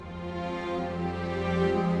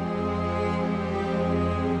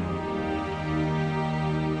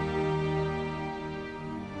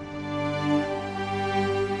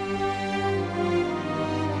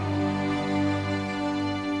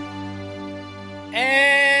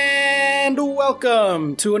And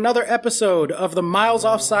welcome to another episode of the Miles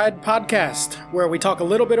Offside podcast, where we talk a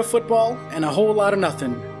little bit of football and a whole lot of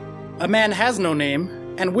nothing. A man has no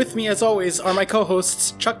name, and with me as always are my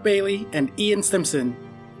co-hosts Chuck Bailey and Ian Stimson.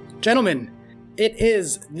 Gentlemen, it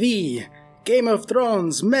is the Game of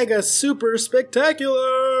Thrones Mega Super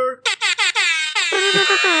Spectacular!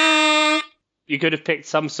 You could have picked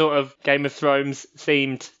some sort of Game of Thrones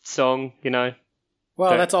themed song, you know.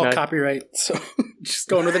 Well, that's all copyright, so just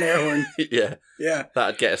going with an air horn. Yeah.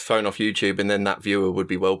 That'd get us thrown off YouTube, and then that viewer would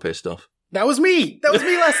be well pissed off. That was me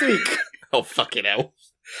last week. Oh, fucking hell.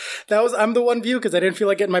 I'm the one view because I didn't feel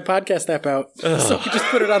like getting my podcast app out. So we just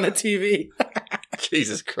put it on the TV.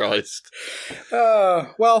 Jesus Christ.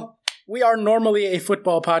 Well, we are normally a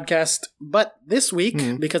football podcast, but this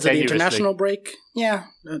week, because of the international break,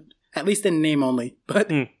 at least in name only, but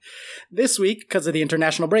this week, because of the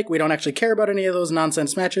international break, we don't actually care about any of those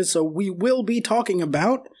nonsense matches, so we will be talking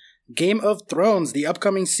about Game of Thrones, the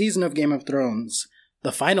upcoming season of Game of Thrones,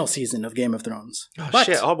 the final season of Game of Thrones. Oh,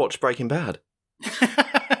 shit, I watched Breaking Bad.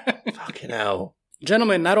 Fucking hell.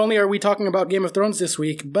 Gentlemen, not only are we talking about Game of Thrones this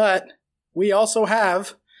week, but we also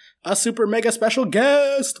have a super mega special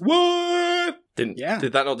guest. What? Did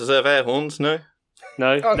that not deserve air horns? No?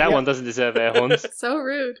 No, one doesn't deserve air horns. So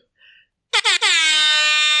rude.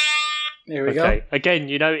 There we go. Okay. Again,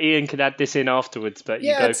 you know Ian can add this in afterwards, but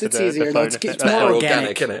you go for it's the easier. phone It's effect. more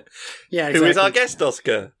organic, isn't it? Yeah, exactly. Who is our guest,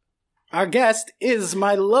 Oscar? Our guest is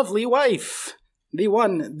my lovely wife, the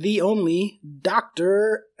one, the only,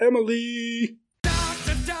 Dr. Emily.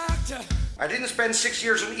 Doctor. I didn't spend 6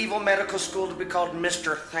 years in evil medical school to be called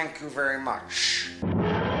Mr. Thank you very much.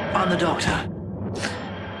 I'm the doctor.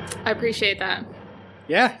 I appreciate that.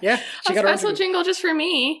 Yeah. A special jingle just for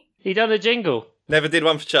me. He done a jingle. Never did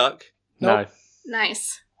one for Chuck? No.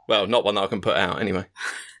 Nice. Well, not one that I can put out, anyway.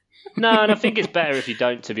 No, and I think it's better if you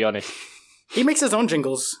don't, to be honest. He makes his own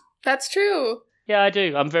jingles. That's true. Yeah, I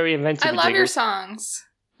do. I'm very inventive. I with love your jingles. songs.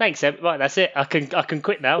 Thanks, Em. Right, that's it. I can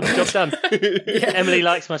quit now. Job's done. Emily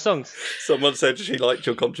likes my songs. Someone said she liked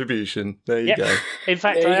your contribution. There you go. In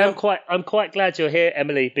fact, I'm quite glad you're here,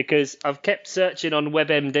 Emily, because I've kept searching on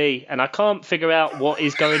WebMD and I can't figure out what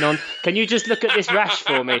is going on. Can you just look at this rash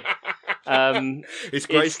for me? It's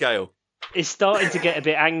grayscale. It's starting to get a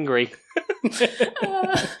bit angry.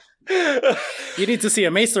 You need to see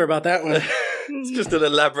a maester about that one. It's just an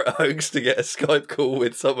elaborate hoax to get a Skype call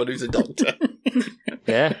with someone who's a doctor.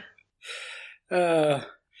 Yeah.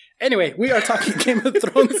 Anyway, we are talking Game of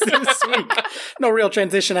Thrones this week. No real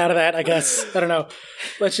transition out of that, I guess. I don't know.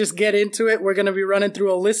 Let's just get into it. We're going to be running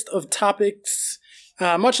through a list of topics,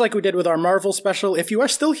 much like we did with our Marvel special. If you are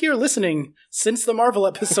still here listening since the Marvel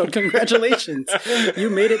episode, congratulations. You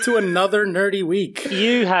made it to another nerdy week.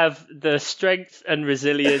 You have the strength and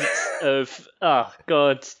resilience of... Oh,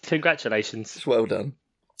 God. Congratulations. Well done.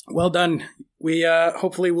 Well done. We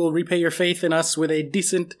hopefully will repay your faith in us with a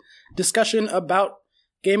decent discussion about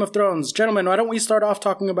Game of Thrones. Gentlemen, why don't we start off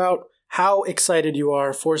talking about how excited you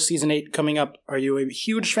are for Season 8 coming up? Are you a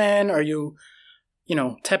huge fan? Are you,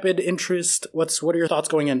 tepid interest? What are your thoughts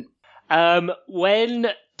going in? When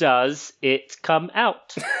does it come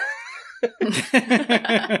out?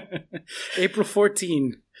 April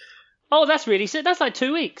 14. Oh, that's really sick. That's like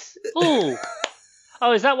 2 weeks. Oh,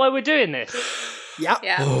 is that why we're doing this? Yeah.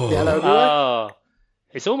 Yeah. Yeah, that would be right. Oh,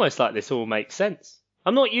 it's almost like this all makes sense.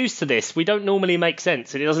 I'm not used to this. We don't normally make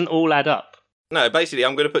sense, and it doesn't all add up. No, basically,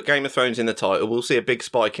 I'm going to put Game of Thrones in the title. We'll see a big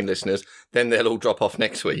spike in listeners. Then they'll all drop off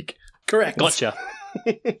next week. Correct. Gotcha.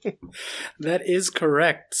 That is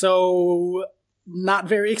correct. So, not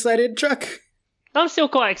very excited, Chuck? I'm still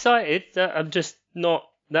quite excited. I'm just not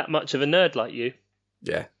that much of a nerd like you.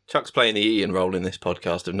 Yeah. Chuck's playing the Ian role in this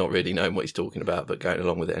podcast of not really knowing what he's talking about, but going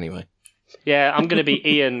along with it anyway. Yeah, I'm going to be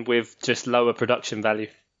Ian with just lower production value.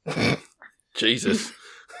 Jesus.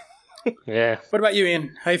 Yeah. What about you,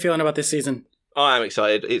 Ian? How are you feeling about this season? I am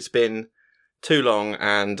excited. It's been too long,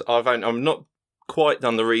 and I'm not quite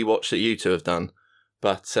done the rewatch that you two have done,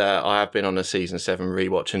 but I have been on a Season 7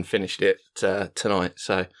 rewatch and finished it tonight,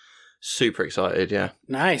 so super excited, yeah.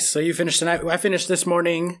 Nice. So you finished tonight. I finished this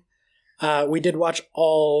morning. We did watch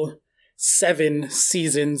all 7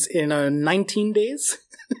 seasons in 19 days.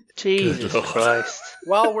 Jesus Christ.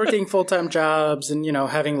 While working full-time jobs and,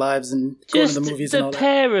 having lives and going to the movies and all that. Just the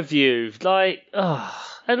pair of you,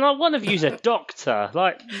 and one of you's a doctor,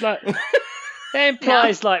 that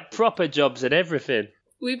implies proper jobs and everything.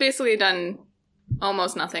 We've basically done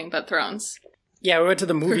almost nothing but Thrones. Yeah, we went to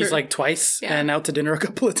the movies twice and out to dinner a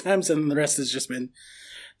couple of times, and the rest has just been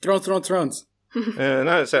Thrones.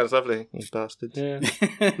 No, it sounds lovely, you bastards. Yeah.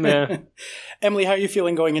 Emily, how are you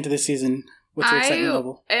feeling going into this season? What's your excitement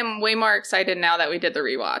level? I am way more excited now that we did the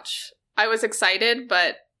rewatch. I was excited,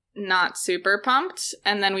 but not super pumped.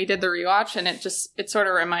 And then we did the rewatch, and it sort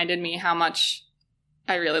of reminded me how much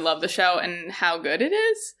I really love the show and how good it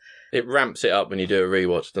is. It ramps it up when you do a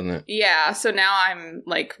rewatch, doesn't it? Yeah, so now I'm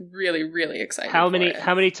like really, really excited. How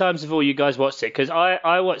many times have all you guys watched it? Because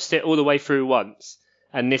I watched it all the way through once,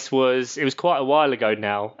 and it was quite a while ago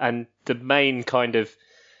now, and the main kind of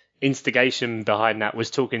instigation behind that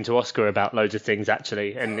was talking to Oscar about loads of things,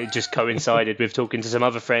 actually, and it just coincided with talking to some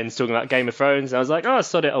other friends talking about Game of Thrones, and I was like, oh,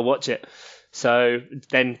 sod it, I'll watch it. So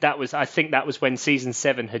then I think that was when season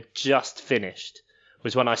 7 had just finished,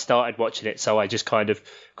 was when I started watching it, so I just kind of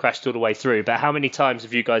crashed all the way through. But how many times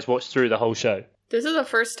have you guys watched through the whole show? This is the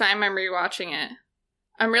first time I'm rewatching it.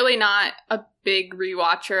 I'm really not a big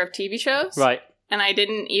rewatcher of TV shows. Right. And I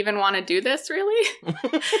didn't even want to do this, really.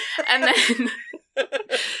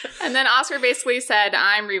 And then Oscar basically said,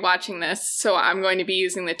 I'm rewatching this, so I'm going to be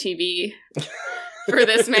using the TV for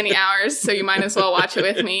this many hours, so you might as well watch it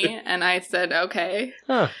with me. And I said, okay.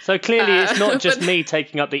 Oh, so clearly it's not just me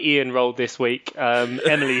taking up the Ian role this week.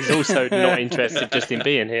 Emily's also not interested just in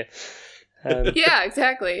being here. Yeah,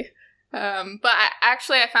 exactly. But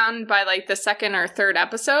I found by like the second or third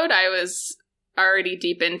episode, I was already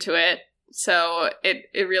deep into it. So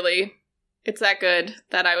it's that good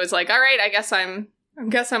that I was like, all right, I guess I'm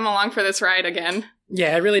along for this ride again.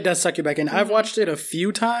 Yeah, it really does suck you back in. I've watched it a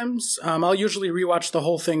few times. I'll usually rewatch the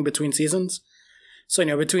whole thing between seasons. So, I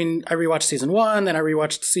rewatched season 1, then I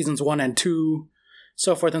rewatched seasons 1 and 2,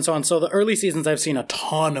 so forth and so on. So the early seasons I've seen a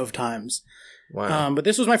ton of times. Wow. But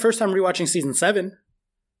this was my first time rewatching season 7,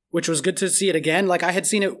 which was good to see it again. Like, I had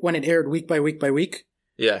seen it when it aired week by week by week.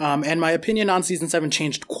 Yeah. And my opinion on season 7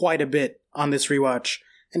 changed quite a bit on this rewatch,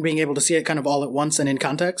 and being able to see it kind of all at once and in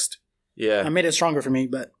context. Yeah. Made it stronger for me,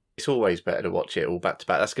 but it's always better to watch it all back to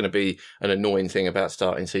back. That's going to be an annoying thing about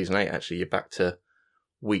starting season 8, actually. You're back to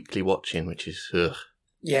weekly watching, which is, ugh.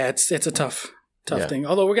 Yeah, it's a tough thing.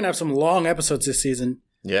 Although we're going to have some long episodes this season.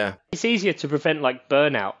 Yeah. It's easier to prevent like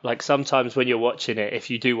burnout. Like sometimes when you're watching it, if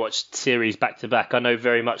you do watch series back to back, I know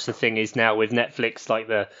very much the thing is now with Netflix, like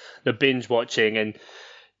the binge watching, and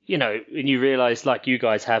and you realise, like you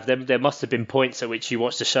guys have, there must have been points at which you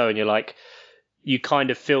watch the show and you're like, you kind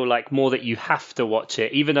of feel like more that you have to watch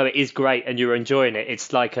it, even though it is great and you're enjoying it.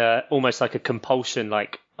 It's like almost like a compulsion,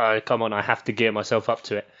 like, oh, come on, I have to gear myself up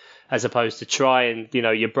to it, as opposed to try and,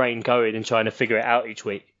 your brain going and trying to figure it out each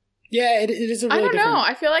week. Yeah, it is a really I don't know.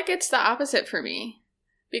 I feel like it's the opposite for me.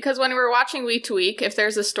 Because when we're watching week to week, if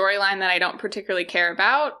there's a storyline that I don't particularly care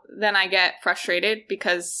about, then I get frustrated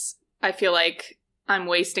because I feel like I'm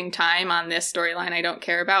wasting time on this storyline I don't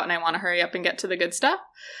care about and I want to hurry up and get to the good stuff.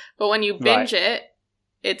 But when you binge it,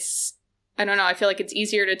 it's, I don't know, I feel like it's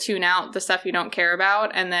easier to tune out the stuff you don't care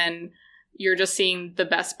about, and then you're just seeing the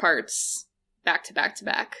best parts back to back to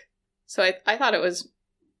back. So I thought it was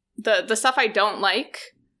the stuff I don't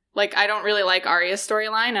like I don't really like Arya's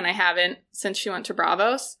storyline, and I haven't since she went to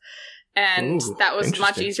Braavos. And that was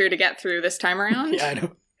much easier to get through this time around. Yeah, I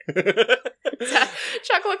know.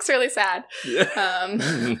 Chuck looks really sad.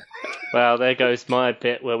 Yeah. Well, there goes my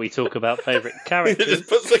bit where we talk about favourite characters. It just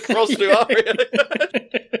puts the cross through Arya.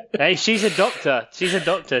 Hey, she's a doctor.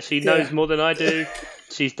 She knows more than I do.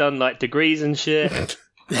 She's done like degrees and shit.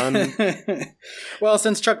 Well,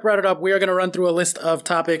 since Chuck brought it up, we are going to run through a list of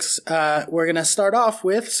topics. We're going to start off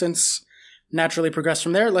with, since naturally progress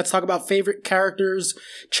from there, let's talk about favorite characters.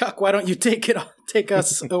 Chuck, why don't you take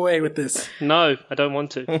us away with this? No, I don't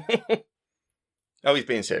want to. Oh, he's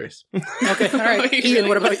being serious. Okay, all right. Ian,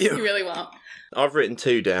 what about you? You really won't. I've written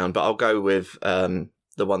 2 down, but I'll go with the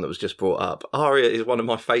one that was just brought up. Arya is one of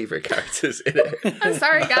my favourite characters in it. I'm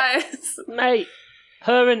sorry, guys. Mate,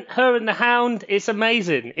 her and the Hound, it's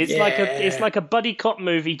amazing. It's like a buddy cop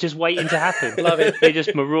movie just waiting to happen. Love it. They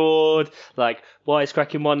just maraud, like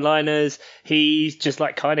wisecracking one-liners. He's just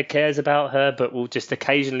like kind of cares about her, but will just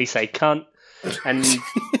occasionally say cunt. And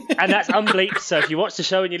that's unbleeped. So if you watch the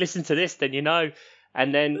show and you listen to this, then you know.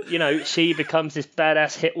 And then, she becomes this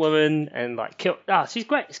badass hit woman and like she's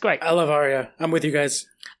great. It's great. I love Arya. I'm with you guys.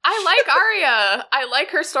 I like Arya. I like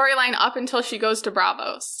her storyline up until she goes to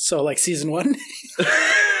Braavos. So like season 1?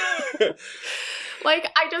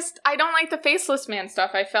 Like, I don't like the faceless man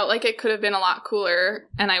stuff. I felt like it could have been a lot cooler,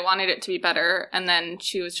 and I wanted it to be better. And then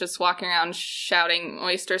she was just walking around shouting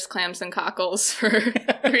oysters, clams, and cockles for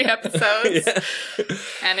 3 episodes. Yeah.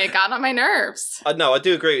 And it got on my nerves. No, I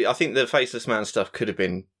do agree. I think the faceless man stuff could have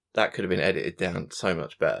been edited down so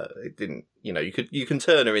much better. It didn't, you can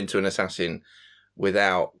turn her into an assassin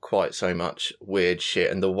without quite so much weird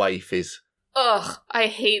shit, and the waif is Ugh, I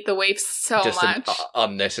hate the waifs so just much. An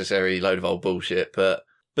unnecessary load of old bullshit. But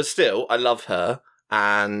still, I love her,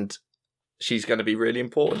 and she's going to be really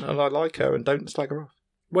important, and I like her, and don't slag her off.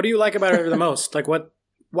 What do you like about her the most? Like,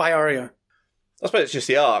 why Arya? I suppose it's just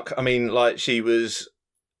the arc. I mean, like, she was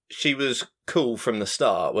cool from the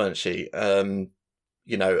start, weren't she?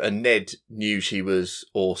 You know, and Ned knew she was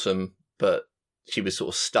awesome, but she was sort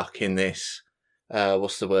of stuck in this,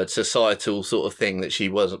 societal sort of thing that she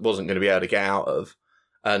wasn't going to be able to get out of.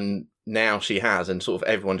 And now she has, and sort of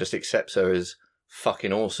everyone just accepts her as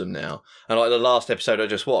fucking awesome now. And like the last episode I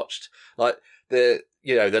just watched, like the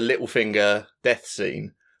Littlefinger death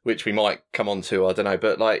scene, which we might come on to, I don't know,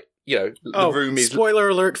 but like, you know, the room is... Spoiler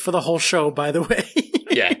alert for the whole show, by the way.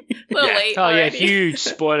 Yeah. Late oh, already. yeah, huge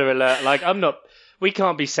spoiler alert. Like, we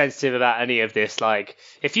can't be sensitive about any of this. Like,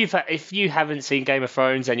 if you haven't seen Game of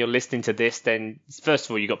Thrones and you're listening to this, then first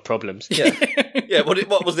of all, you got problems. Yeah. Yeah,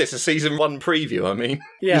 what was this? A season 1 preview, I mean?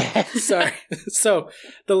 Yeah. Sorry. So,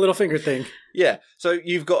 the Littlefinger thing. Yeah. So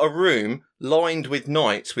you've got a room lined with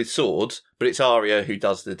knights with swords, but it's Arya who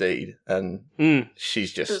does the deed, and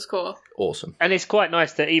she's just It was cool. Awesome. And it's quite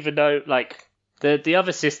nice that even though, like, the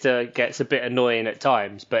other sister gets a bit annoying at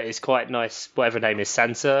times, but it's quite nice, whatever her name is,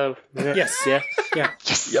 Sansa? Yes. Yeah? Yeah.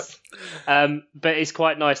 Yes! Yep. But it's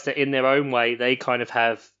quite nice that in their own way, they kind of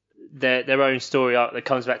have their own story arc that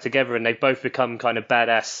comes back together, and they've both become kind of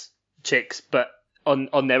badass chicks, but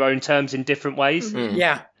on their own terms in different ways. Mm-hmm.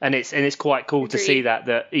 Yeah. And it's quite cool to see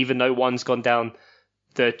that even though one's gone down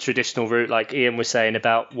the traditional route, like Ian was saying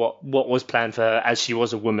about what was planned for her as she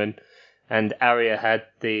was a woman, and Arya had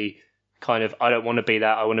the kind of, I don't want to be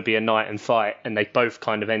that, I want to be a knight and fight, and they both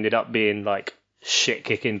kind of ended up being like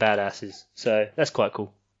shit-kicking badasses. So that's quite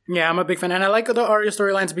cool. Yeah, I'm a big fan. And I like the Arya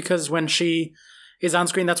storylines because when she is on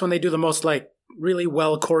screen, that's when they do the most like really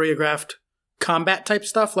well choreographed combat type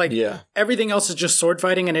stuff. Like everything else is just sword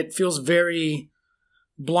fighting, and it feels very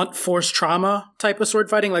blunt force trauma type of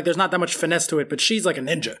sword fighting. Like there's not that much finesse to it, but she's like a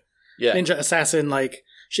ninja. Yeah. Ninja assassin. Like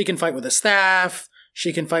she can fight with a staff.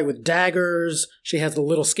 She can fight with daggers. She has the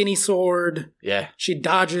little skinny sword. Yeah. She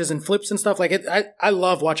dodges and flips and stuff. Like I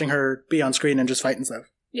love watching her be on screen and just fight and stuff.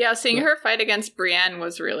 Yeah, seeing her fight against Brienne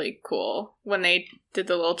was really cool when they did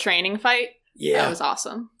the little training fight. Yeah. That was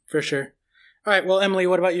awesome. For sure. All right, well, Emily,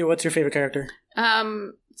 what about you? What's your favorite character?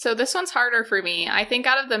 So this one's harder for me. I think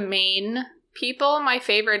out of the main people, my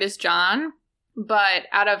favorite is Jon. But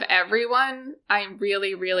out of everyone, I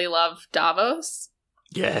really, really love Davos.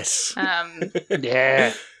 Yes.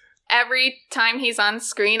 Yeah. Every time he's on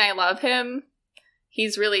screen, I love him.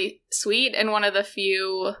 He's really sweet and one of the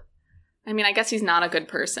few... I mean, I guess he's not a good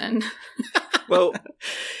person. Well...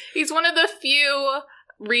 He's one of the few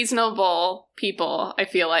reasonable people, I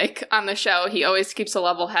feel like, on the show. He always keeps a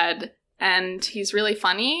level head, and he's really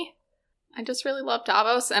funny. I just really love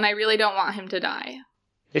Davos, and I really don't want him to die.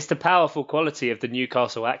 It's the powerful quality of the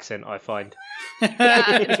Newcastle accent, I find.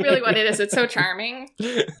 Yeah, it's really what it is. It's so charming.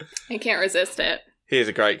 I can't resist it. He is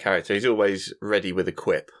a great character. He's always ready with a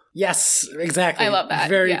quip. Yes, exactly. I love that.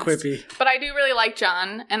 Very quippy. But I do really like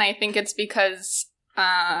Jon, and I think it's because,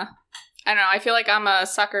 I don't know, I feel like I'm a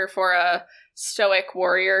sucker for a stoic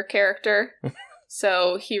warrior character.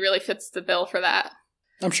 So he really fits the bill for that.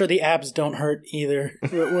 I'm sure the abs don't hurt either.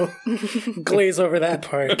 We'll glaze over that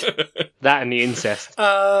part. That and the incest.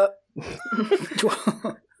 I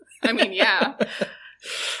mean, yeah.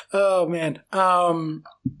 Oh, man.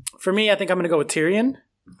 For me, I think I'm going to go with Tyrion.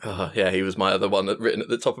 Oh, yeah, he was my other one written at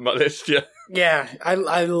the top of my list, yeah. Yeah, I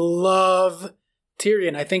love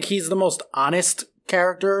Tyrion. I think he's the most honest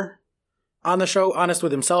character on the show. Honest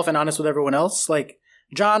with himself and honest with everyone else. Like,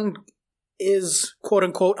 Jon is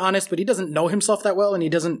quote-unquote honest, but he doesn't know himself that well, and he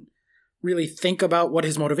doesn't really think about what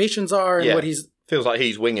his motivations are and what he's... Feels like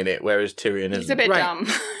he's winging it, whereas Tyrion isn't. He's a bit dumb.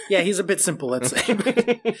 Yeah, he's a bit simple, let's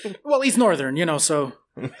say. Well, he's northern, so...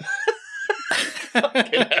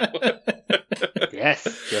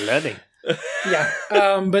 Yes, you're learning. Yeah,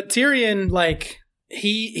 but Tyrion, like,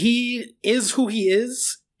 he is who he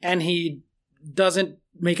is, and he doesn't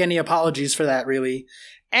make any apologies for that, really.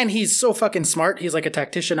 And he's so fucking smart. He's like a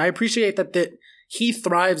tactician. I appreciate that he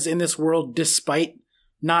thrives in this world despite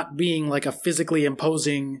not being like a physically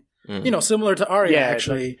imposing, similar to Arya,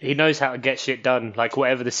 actually. He knows how to get shit done, like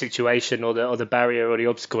whatever the situation or the barrier or the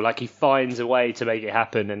obstacle. Like he finds a way to make it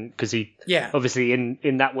happen, and because he, obviously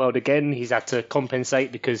in that world again, he's had to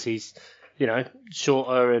compensate because he's,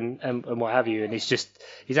 shorter and what have you, and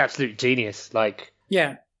he's absolute genius. Like,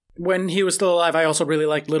 yeah. when he was still alive, I also really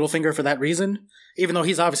liked Littlefinger for that reason, even though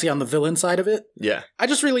he's obviously on the villain side of it. Yeah. I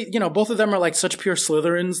just really, both of them are like such pure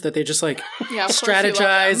Slytherins that they just like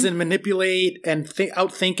strategize and manipulate and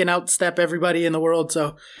outthink and outstep everybody in the world.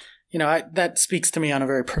 So, that speaks to me on a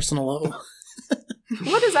very personal level.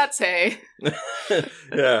 What does that say?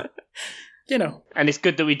 Yeah. And it's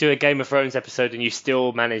good that we do a Game of Thrones episode and you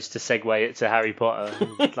still manage to segue it to Harry Potter.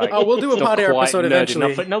 Like, we'll do a Potter episode eventually.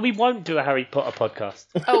 Enough, but no, we won't do a Harry Potter podcast.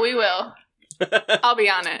 Oh, we will. I'll be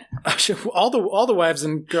on it. All the wives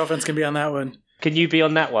and girlfriends can be on that one. Can you be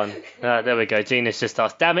on that one? There we go. Gina's just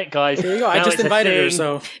asked. Damn it, guys. There you go. I just invited her,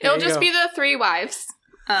 so... It'll just be the 3 wives.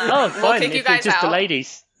 Fine. We'll kick you guys just out. The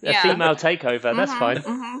ladies. A female takeover. That's fine.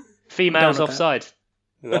 Mm-hmm. Females offside.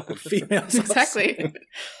 Females exactly.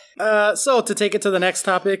 So to take it to the next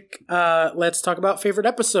topic, let's talk about favorite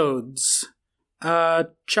episodes.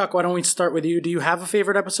 Chuck, why don't we start with you? Do you have a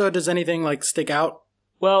favorite episode? Does anything stick out?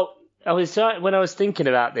 Well, when I was thinking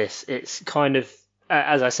about this, it's kind of,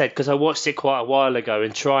 as I said, because I watched it quite a while ago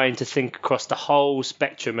and trying to think across the whole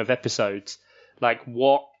spectrum of episodes, like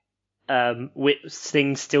what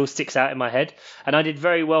thing still sticks out in my head. And I did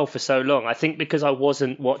very well for so long. I think because I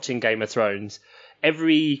wasn't watching Game of Thrones,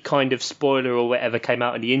 every kind of spoiler or whatever came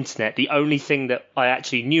out on the internet, the only thing that I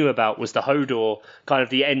actually knew about was the Hodor, kind of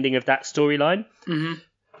the ending of that storyline. Mm-hmm.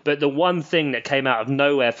 But the one thing that came out of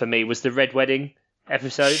nowhere for me was the Red Wedding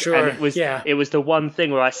episode. Sure, and it was the one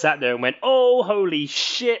thing where I sat there and went, oh, holy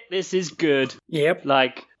shit, this is good. Yep.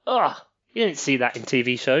 You didn't see that in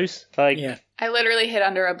TV shows. Yeah. I literally hid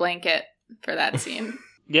under a blanket for that scene.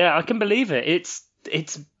 Yeah, I can believe it.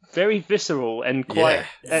 It's very visceral and quite...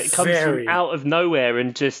 it comes from out of nowhere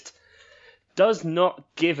and just does not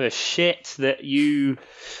give a shit that you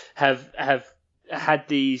have had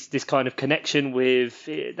this kind of connection with...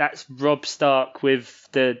 That's Robb Stark with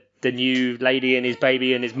the new lady and his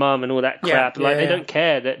baby and his mum and all that crap. They don't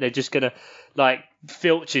care that they're just going to...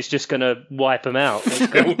 Filch is just going to wipe him out.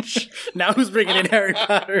 Filch. Now who's bringing in Harry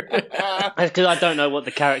Potter? Because I don't know what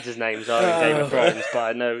the characters' names are in Game of Thrones, but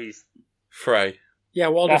I know he's... Frey. Yeah,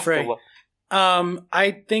 Walder Frey.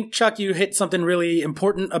 I think, Chuck, you hit something really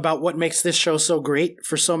important about what makes this show so great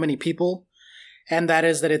for so many people, and that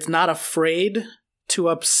is that it's not afraid to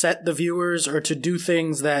upset the viewers or to do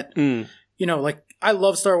things that, I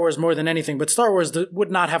love Star Wars more than anything, but Star Wars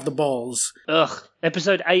would not have the balls. Ugh.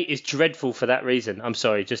 Episode 8 is dreadful for that reason. I'm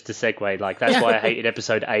sorry, just to segue. That's why I hated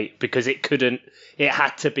Episode 8, because it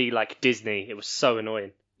had to be like Disney. It was so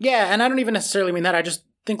annoying. Yeah, and I don't even necessarily mean that. I just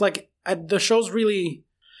think the show's really,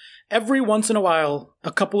 every once in a while,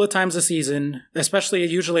 a couple of times a season, especially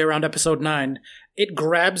usually around Episode 9, it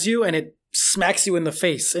grabs you and it smacks you in the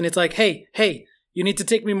face. And it's like, hey, you need to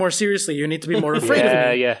take me more seriously. You need to be more afraid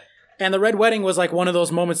of me. Yeah. And the Red Wedding was one of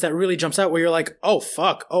those moments that really jumps out where you're like, oh,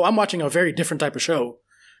 fuck. Oh, I'm watching a very different type of show.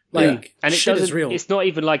 And shit is real. It's not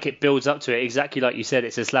even like it builds up to it. Exactly like you said,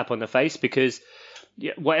 it's a slap on the face because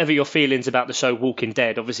whatever your feelings about the show Walking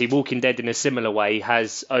Dead, obviously Walking Dead in a similar way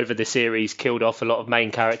has, over the series, killed off a lot of main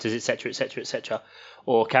characters, etc., etc., etc.,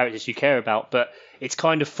 or characters you care about. But it's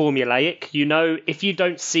kind of formulaic. If you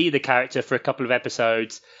don't see the character for a couple of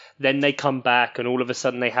episodes... then they come back and all of a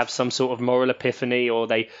sudden they have some sort of moral epiphany or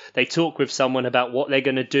they talk with someone about what they're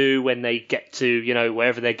going to do when they get to,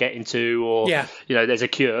 wherever they're getting to or, there's a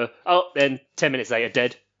cure. Oh, then 10 minutes later,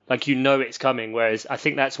 dead. It's coming. Whereas I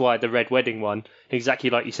think that's why the Red Wedding one,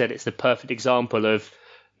 exactly like you said, it's the perfect example of,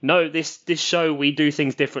 no, this show, we do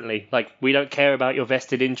things differently. We don't care about your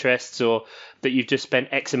vested interests or that you've just spent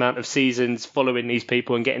X amount of seasons following these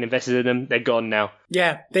people and getting invested in them. They're gone now.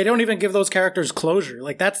 Yeah, they don't even give those characters closure.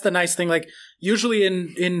 That's the nice thing. Usually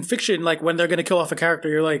in fiction, when they're going to kill off a character,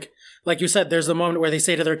 you're like you said, there's the moment where they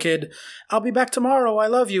say to their kid, I'll be back tomorrow, I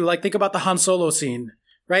love you. Think about the Han Solo scene,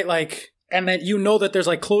 right? And then that there's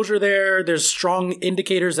closure there. There's strong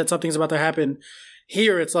indicators that something's about to happen.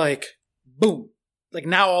 Here, it's boom.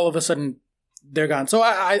 Now all of a sudden they're gone. So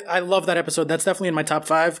I love that episode. That's definitely in my top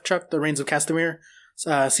 5, Chuck, The Reigns of Castamere,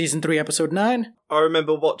 season 3, episode 9. I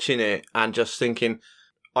remember watching it and just thinking,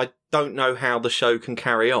 I don't know how the show can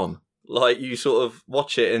carry on. You sort of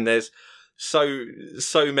watch it and there's so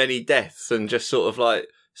many deaths and just sort of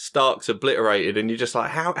Stark's obliterated and you're just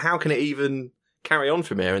how can it even carry on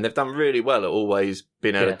from here? And they've done really well at always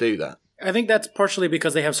being able to do that. I think that's partially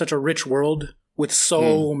because they have such a rich world with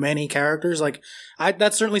so many characters.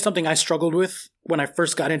 That's certainly something I struggled with when I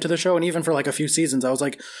first got into the show, and even for a few seasons, I was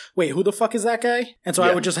like, wait, who the fuck is that guy? And so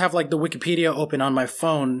I would just have the Wikipedia open on my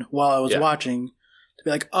phone while I was watching to be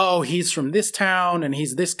like, oh, he's from this town, and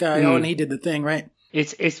he's this guy, oh, and he did the thing, right?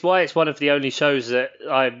 It's why it's one of the only shows that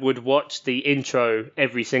I would watch the intro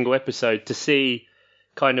every single episode to see,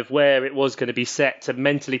 kind of where it was going to be set to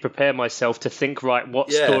mentally prepare myself to think, right, what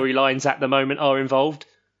storylines at the moment are involved.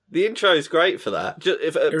 The intro is great for that,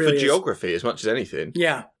 really for geography as much as anything.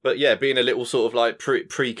 Yeah. But yeah, being a little sort of like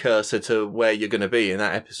precursor to where you're going to be in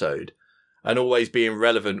that episode, and always being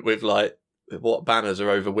relevant with like what banners are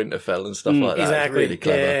over Winterfell and stuff like that. Exactly. It's really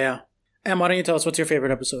clever. Yeah. Em, why don't you tell us what's your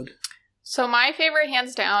favorite episode? So my favorite,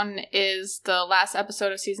 hands down, is the last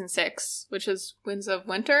episode of season 6, which is Winds of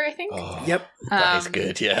Winter, I think. Oh, Yep. That is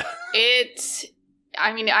good, yeah.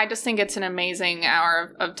 I just think it's an amazing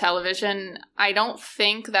hour of television. I don't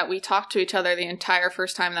think that we talked to each other the entire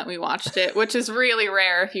first time that we watched it, which is really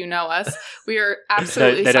rare if you know us. We are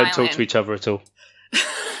absolutely They silent. don't talk to each other at all.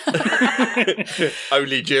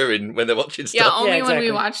 Only during when they're watching stuff. Yeah, only exactly. when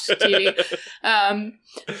we watched TV.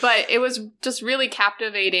 But it was just really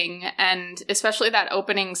captivating, and especially that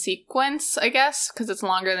opening sequence, I guess, because it's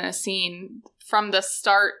longer than a scene, from the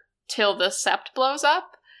start till the sept blows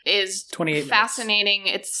up, is 28 fascinating.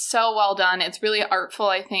 It's so well done. It's really artful,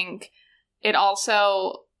 I think. It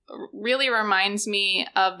also really reminds me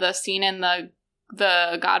of the scene in the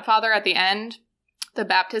Godfather at the end, the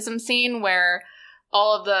baptism scene, where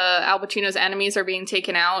all of the Al Pacino's enemies are being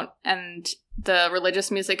taken out and the religious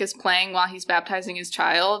music is playing while he's baptizing his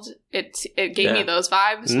child. It gave me those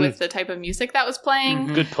vibes with the type of music that was playing.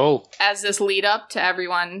 Mm-hmm. Good pull. As this lead up to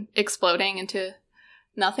everyone exploding into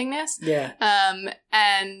nothingness. Yeah.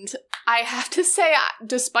 And I have to say,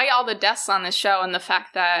 despite all the deaths on this show and the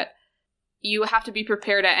fact that you have to be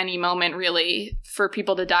prepared at any moment, really, for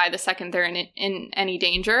people to die the second they're in any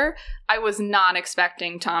danger, I was not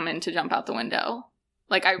expecting Tommen to jump out the window.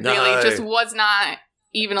 Like, I really just was not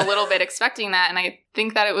even a little bit expecting that, and I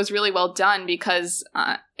think that it was really well done, because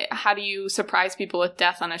how do you surprise people with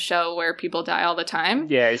death on a show where people die all the time?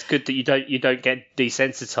 Yeah, it's good that you don't get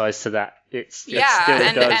desensitized to that. It still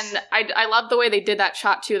and does. I love the way they did that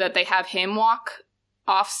shot too, that they have him walk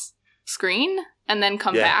off screen and then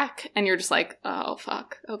come back, and you're just like, oh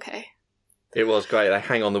fuck, okay. It was great. They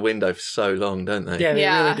hang on the window for so long, don't they?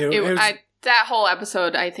 Yeah, they really do. That whole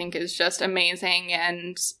episode, I think, is just amazing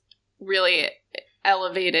and really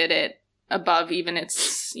elevated it above even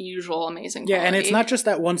its usual amazing quality. Yeah, and it's not just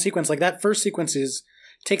that one sequence. Like, that first sequence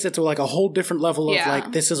takes it to like a whole different level of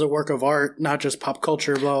like, this is a work of art, not just pop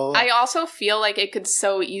culture, blah, blah, blah. I also feel like it could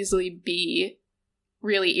so easily be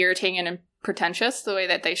really irritating and pretentious, the way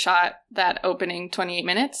that they shot that opening 28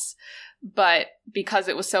 minutes. But because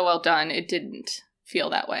it was so well done, it didn't feel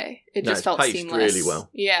that way. It just felt paced seamless. really well.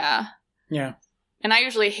 Yeah. Yeah. And I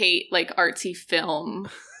usually hate like artsy film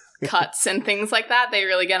cuts and things like that. They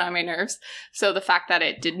really get on my nerves. So the fact that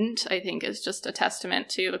it didn't, I think, is just a testament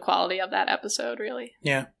to the quality of that episode, really.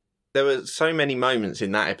 Yeah. There were so many moments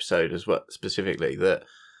in that episode as well, specifically, that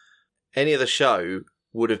any other show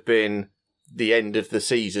would have been the end of the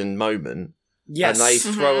season moment. Yes. And they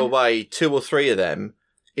throw away 2 or 3 of them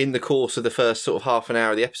in the course of the first sort of half an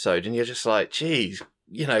hour of the episode, and you're just like, geez,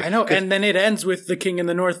 you know. I know, and then it ends with the King in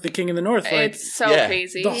the North. Like, it's so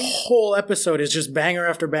crazy. The whole episode is just banger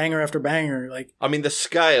after banger after banger. Like, I mean, the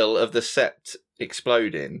scale of the sept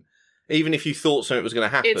exploding, even if you thought something was going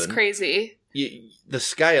to happen, it's crazy. The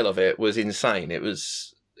scale of it was insane.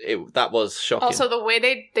 That was shocking. Also, the way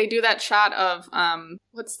they do that shot of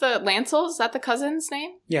what's the Lancel? Is that the cousin's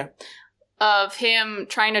name? Yeah. Of him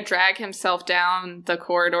trying to drag himself down the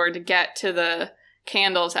corridor to get to the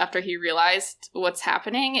candles after he realized what's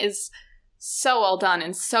happening is so well done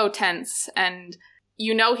and so tense, and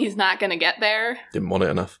you know he's not going to get there. Didn't want it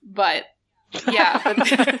enough. But yeah,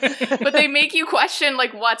 but they make you question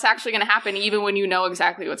like what's actually going to happen, even when you know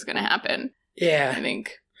exactly what's going to happen. Yeah, I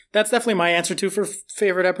think that's definitely my answer too for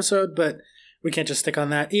favorite episode, but we can't just stick on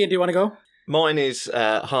that. Ian, do you want to go? Mine is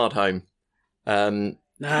Hard Home.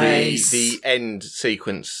 Nice. The end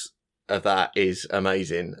sequence of that is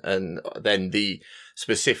amazing, and then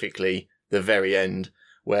specifically the very end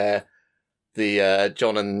where the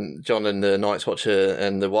Jon and the Night's Watcher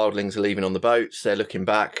and the wildlings are leaving on the boats. They're looking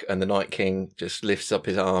back, and the Night King just lifts up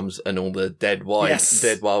his arms, and all the dead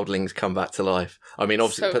wildlings come back to life. I mean,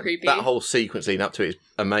 obviously, so creepy. That whole sequence leading up to it is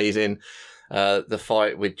amazing. The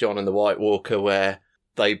fight with Jon and the White Walker, where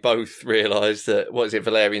they both realise that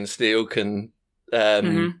Valyrian steel can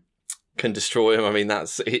destroy him. I mean,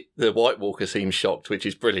 that's it. The White Walker seems shocked, which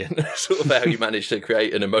is brilliant. Sort of how you managed to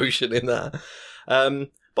create an emotion in that.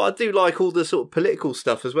 But I do like all the sort of political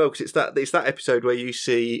stuff as well, because it's that episode where you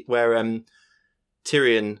see where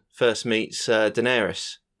Tyrion first meets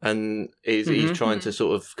Daenerys, and he's trying to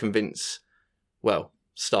sort of convince. Well,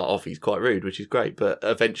 start off he's quite rude, which is great, but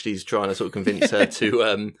eventually he's trying to sort of convince her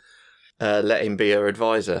to let him be her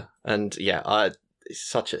advisor. And yeah, it's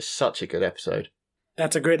such a good episode.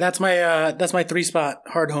 That's my 3 spot,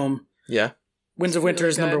 Hardhome. Yeah. Winds of Winter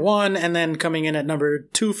is number 1, and then coming in at number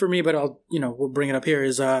 2 for me, but we'll bring it up here,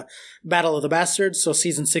 is Battle of the Bastards, so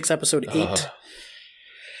season 6, episode 8.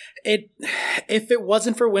 If it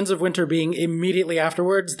wasn't for Winds of Winter being immediately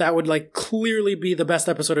afterwards, that would clearly be the best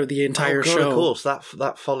episode of the entire show. Of course,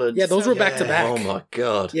 that followed. Yeah, those were back to back. Oh my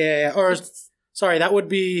god. Yeah. Or sorry, that would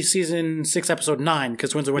be season 6, episode 9,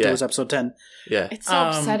 because Winds of Winter was episode 10. Yeah, it's so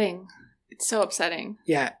upsetting. It's so upsetting.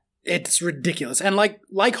 Yeah, it's ridiculous. And like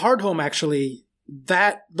Hardhome, actually,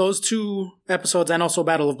 those 2 episodes and also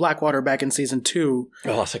Battle of Blackwater back in season 2.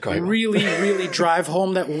 Oh, that's a great one. Really drive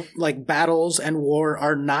home that battles and war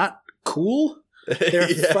are not cool. They're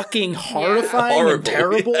fucking horrifying and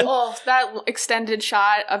terrible. Oh, that extended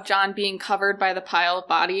shot of John being covered by the pile of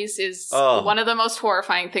bodies is one of the most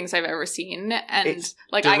horrifying things I've ever seen. And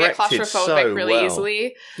I get claustrophobic really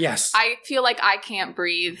easily. Yes. I feel like I can't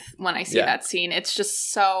breathe when I see that scene. It's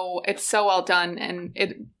just it's so well done, and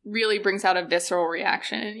it really brings out a visceral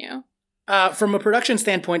reaction in you. From a production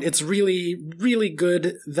standpoint, it's really, really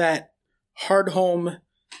good that Hardhome,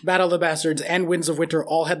 Battle of the Bastards, and Winds of Winter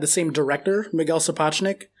all had the same director, Miguel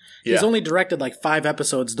Sapochnik. Yeah. He's only directed 5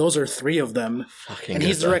 episodes. Those are 3 of them. And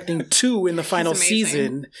he's directing 2 in the final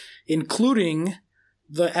season, including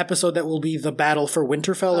the episode that will be the Battle for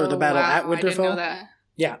Winterfell or the Battle at Winterfell. I didn't know that.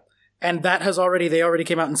 Yeah. And that they already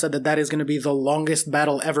came out and said that is going to be the longest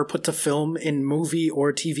battle ever put to film in movie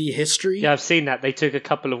or TV history. Yeah, I've seen that. They took a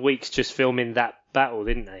couple of weeks just filming that battle,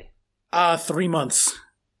 didn't they? 3 months.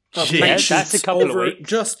 Yeah, that's a couple of weeks.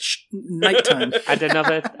 Just nighttime. Add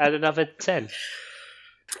another 10.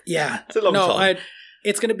 Yeah. It's a long time.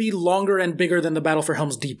 It's going to be longer and bigger than the Battle for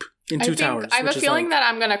Helm's Deep in Two Towers. I have a feeling that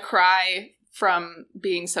I'm going to cry from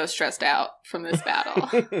being so stressed out from this battle.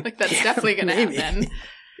 That's definitely going to happen.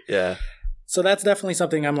 Yeah. So that's definitely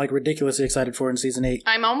something I'm ridiculously excited for in season 8.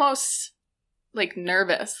 I'm almost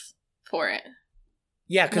nervous for it.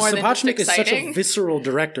 Yeah, because Sapochnik is such a visceral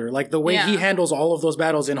director. The way he handles all of those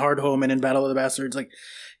battles in Hardhome and in Battle of the Bastards,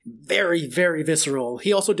 very, very visceral.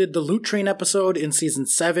 He also did the Loot Train episode in season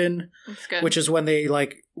 7, which is when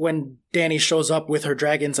when Dany shows up with her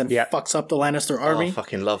dragons and fucks up the Lannister army. I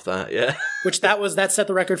fucking love that, yeah. Which that set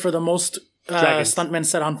the record for the most stuntmen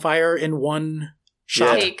set on fire in one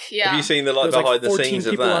shot. Yeah. Have you seen the behind the scenes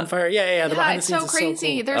of that? On fire. Yeah. The behind the scenes it's so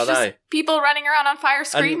crazy. So cool. There's just people running around on fire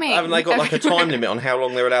screaming. And haven't they got a time limit on how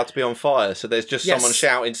long they're allowed to be on fire? So there's just someone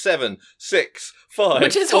shouting 7, 6, 5,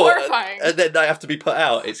 which is 4, horrifying. And then they have to be put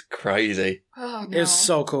out. It's crazy. Oh, no. It's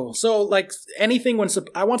so cool. So anything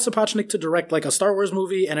I want Sapochnik to direct a Star Wars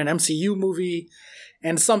movie and an MCU movie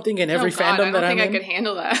and something in every fandom that I'm in. I don't think I could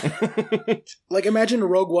handle that. Imagine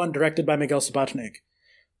Rogue One directed by Miguel Sapochnik.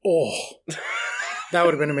 Oh. That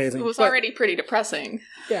would have been amazing. It was already pretty depressing.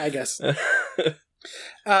 Yeah, I guess.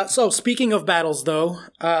 So, speaking of battles, though,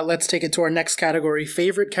 let's take it to our next category.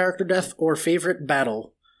 Favorite character death or favorite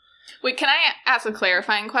battle? Wait, can I ask a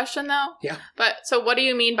clarifying question, though? Yeah. So what do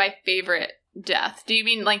you mean by favorite death? Do you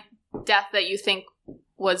mean, death that you think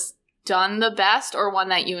was done the best or one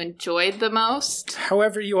that you enjoyed the most?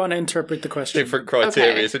 However you want to interpret the question. Different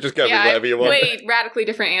criteria, so just go with whatever you want. Radically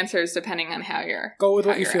different answers depending on how you're... Go with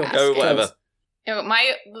what you feel. Go with whatever. The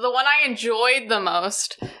one I enjoyed the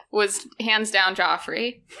most was hands down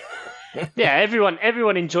Joffrey. Yeah,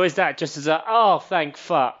 everyone enjoys that just as thank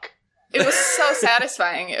fuck. It was so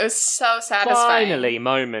satisfying. It was so satisfying. Finally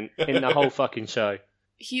moment in the whole fucking show.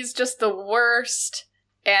 He's just the worst,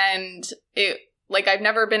 and I've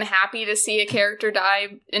never been happy to see a character die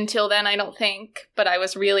until then, I don't think, but I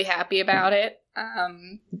was really happy about it.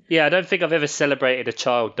 Yeah, I don't think I've ever celebrated a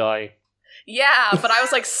child dying. Yeah, but I was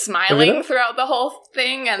smiling throughout the whole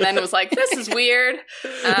thing, and then it was this is weird.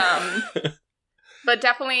 But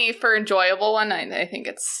definitely for enjoyable one, I think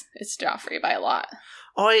it's Joffrey by a lot.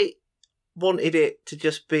 I wanted it to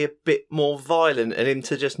just be a bit more violent and him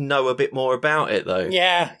to just know a bit more about it, though.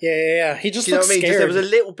 Yeah. He just looks scared. There was a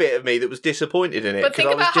little bit of me that was disappointed in it. But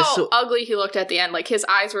think about how ugly he looked at the end. His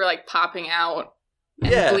eyes were popping out.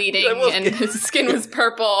 And bleeding, and his skin was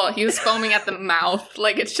purple. He was foaming at the mouth.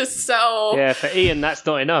 It's just so... Yeah, for Ian, that's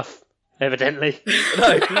not enough, evidently.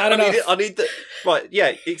 No, not enough. I need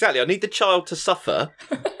yeah, exactly. I need the child to suffer,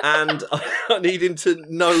 and I need him to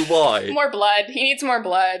know why. More blood. He needs more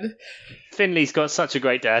blood. Finley's got such a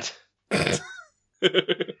great dad.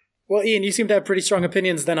 Well, Ian, you seem to have pretty strong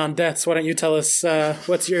opinions then on deaths. Why don't you tell us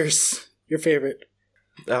what's your favorite?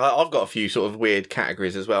 I've got a few sort of weird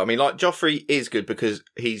categories as well. I mean, Joffrey is good because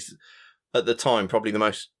he's, at the time, probably the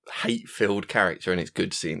most hate-filled character, and it's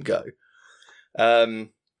good to see him go.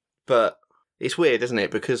 But it's weird, isn't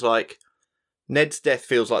it? Because, Ned's death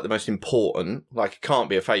feels like the most important. Like, it can't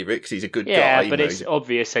be a favourite because he's a good guy. Yeah, but it's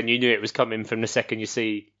obvious, and you knew it was coming from the second you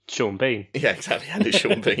see Sean Bean. Yeah, exactly. And it's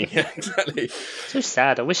Sean Bean. Yeah, exactly. So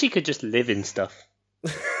sad. I wish he could just live in stuff.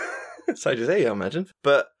 So does he, I imagine.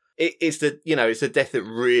 But it's the death that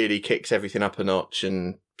really kicks everything up a notch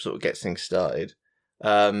and sort of gets things started.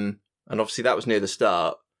 And obviously that was near the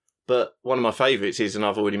start. But one of my favourites is, and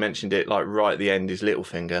I've already mentioned it, like right at the end, is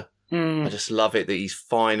Littlefinger. I just love it that he's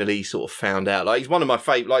finally sort of found out. Like, he's one of my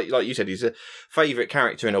favourite, like you said, he's a favourite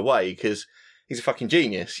character in a way because he's a fucking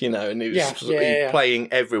genius, and he was playing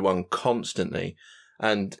everyone constantly.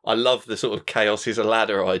 And I love the sort of chaos is a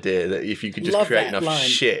ladder idea that if you could just create enough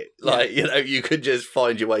shit, you could just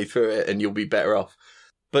find your way through it and you'll be better off.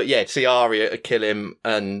 But yeah, to see Arya kill him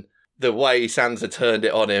and the way Sansa turned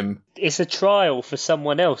it on him. It's a trial for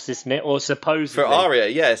someone else, isn't it? Or supposedly. For Arya,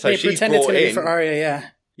 yeah. So she's pretended brought to be in. For Arya, yeah.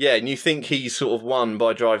 Yeah, and you think he's sort of won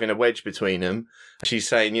by driving a wedge between them. She's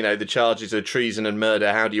saying, the charges of treason and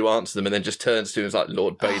murder, how do you answer them? And then just turns to him as like,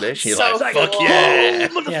 Lord Baelish. And you're so like, fuck cool. yeah!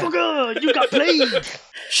 Motherfucker, you got played!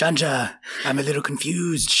 Shanja, I'm a little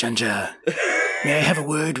confused, Shanja. May I have a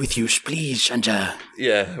word with you, please, Shanja?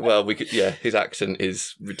 Yeah, well, his accent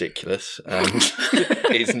is ridiculous.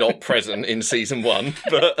 He's not present in season 1,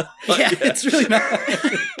 but... It's really not.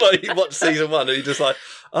 Like, you watch season 1 and you're just like,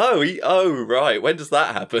 right, when does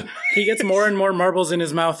that happen? He gets more and more marbles in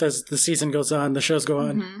his mouth as the season goes on, the shows go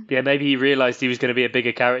on. Mm-hmm. Yeah, maybe he realised he was going to be a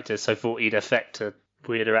bigger character, so thought he'd affect a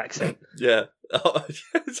weirder accent. Yeah.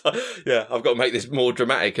 Yeah, I've got to make this more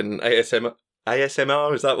dramatic and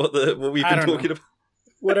ASMR, is that what we've been talking about?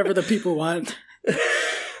 Whatever the people want.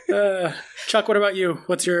 Chuck, what about you?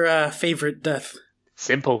 What's your favourite death?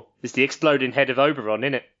 Simple. It's the exploding head of Oberon,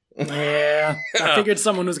 innit? Yeah, I figured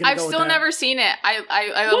someone was going to go with that. I've still never seen it.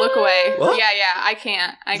 I look away. What? Yeah, I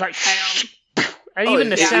can't. I don't. And even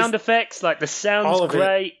the sound effects, like the sound's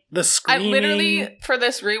great. The screaming. I literally, for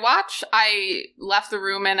this rewatch, I left the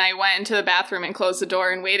room and I went into the bathroom and closed the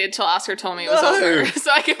door and waited till Oscar told me it was over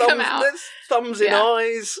so I could come out. Thumbs in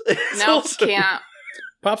eyes. No, awesome. can't.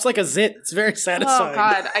 Pops like a zit. It's very satisfying. Oh,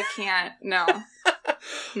 God, I can't. No.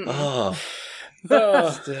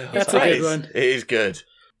 That's a good one. It is good.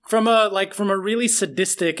 From a really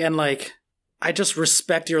sadistic and I just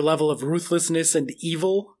respect your level of ruthlessness and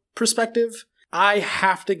evil perspective, I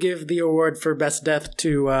have to give the award for best death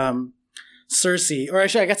to Cersei, or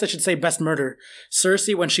actually I guess I should say best murder.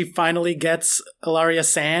 Cersei, when she finally gets Ellaria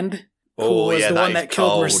Sand, who was the one that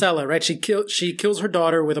killed Myrcella, right? She kills her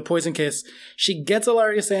daughter with a poison kiss. She gets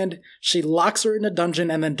Ellaria Sand, she locks her in a dungeon,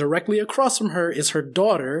 and then directly across from her is her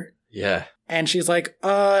daughter. Yeah. And she's like,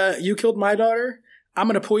 you killed my daughter? I'm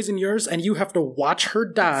going to poison yours, and you have to watch her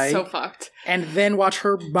die. So fucked. And then watch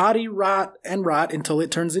her body rot until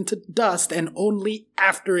it turns into dust, and only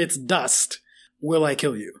after it's dust will I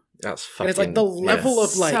kill you. That's fucking... And it's like the level of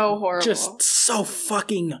so horrible. Just so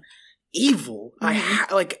fucking evil.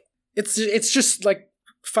 Mm-hmm. It's just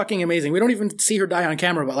fucking amazing. We don't even see her die on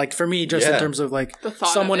camera, but for me, just in terms of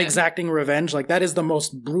someone exacting revenge, that is the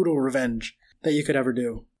most brutal revenge that you could ever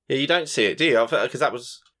do. Yeah, you don't see it, do you?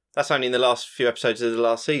 Because that's only in the last few episodes of the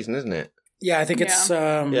last season, isn't it? Yeah, I think it's...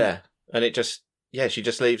 and it just... Yeah, she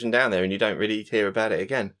just leaves him down there and you don't really hear about it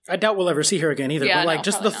again. I doubt we'll ever see her again either. Yeah, but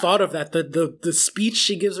just the thought of that, the speech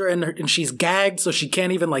she gives her and she's gagged so she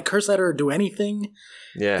can't even curse at her or do anything.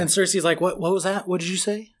 Yeah. And Cersei's like, what was that? What did you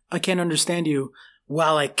say? I can't understand you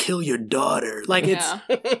while I kill your daughter. It's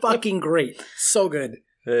fucking great. So good.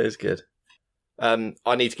 It is good. I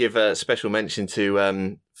need to give a special mention to,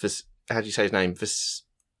 how do you say his name? Daenerys'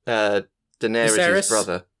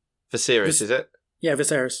 brother. Viserys, is it? Yeah,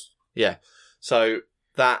 Viserys. Yeah. So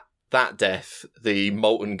that death, the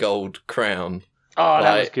molten gold crown. Oh,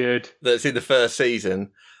 that was good. That's in the first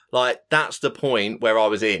season. That's the point where I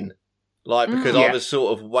was in. Because I was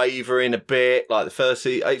sort of wavering a bit. The first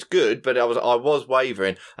season, it's good, but I was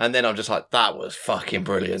wavering, and then I'm just like, that was fucking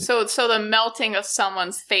brilliant. So the melting of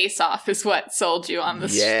someone's face off is what sold you on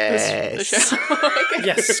this, the show. Okay.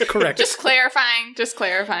 Yes, correct. Just clarifying,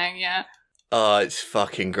 yeah. Oh, it's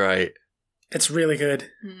fucking great. It's really good.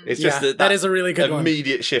 It's just that is a really good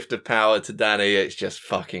immediate shift of power to Dany. It's just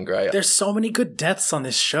fucking great. There's so many good deaths on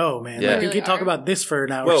this show, man. Yeah. You can talk about this for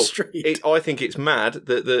an hour straight. I think it's mad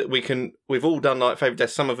that we've all done favorite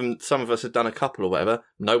deaths. Some of us have done a couple or whatever.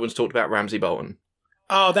 No one's talked about Ramsay Bolton.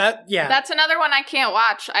 Oh, that's another one I can't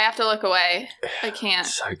watch. I have to look away. I can't.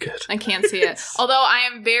 So good. I can't see it. Although I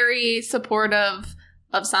am very supportive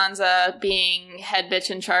of Sansa being head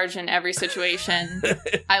bitch in charge in every situation.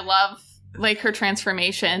 I love her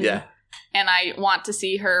transformation. Yeah. And I want to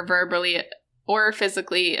see her verbally or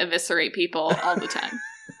physically eviscerate people all the time.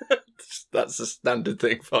 That's a standard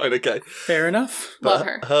thing. Fine, okay. Fair enough. Love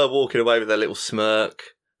her. Her walking away with a little smirk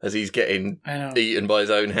as he's getting eaten by his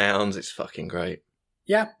own hounds. It's fucking great.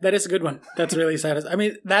 Yeah, that is a good one. That's really satisfying. I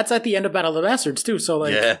mean, that's at the end of Battle of the Bastards, too. So,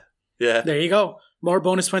 like, yeah. There you go. More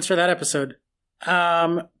bonus points for that episode.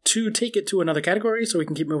 To take it to another category so we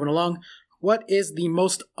can keep moving along, what is the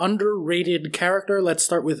most underrated character? Let's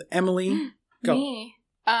start with Emily. Go. Me.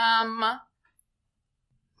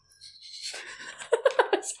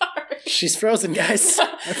 Sorry. She's frozen, guys.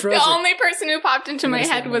 I froze The her. only person who popped into my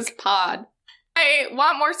head was Pod. I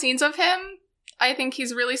want more scenes of him. I think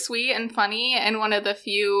he's really sweet and funny and one of the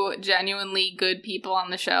few genuinely good people on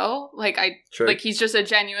the show. Like he's just a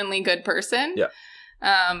genuinely good person. Yeah.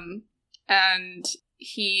 And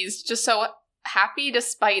he's just so happy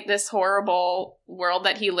despite this horrible world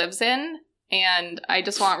that he lives in. And I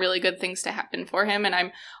just want really good things to happen for him. And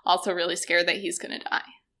I'm also really scared that he's going to die.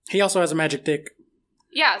 He also has a magic dick.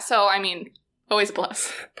 Yeah, so, I mean, always a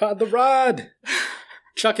plus. Pod the Rod!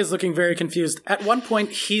 Chuck is looking very confused. At one point,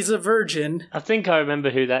 he's a virgin. I think I remember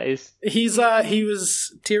who that is. He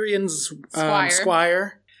was Tyrion's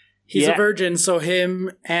squire. He's Yeah. a virgin, so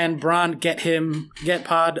him and Bronn get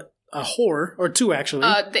Pod a whore, or two actually.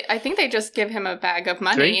 I think they just give him a bag of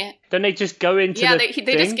money. Drink? Don't they just go into Yeah, the they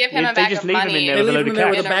thing? just give him a They bag just of leave money. him in there They with a leave load him of there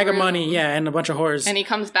cash. with a In a bag of room. money, yeah, and a bunch of whores. And he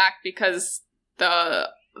comes back because the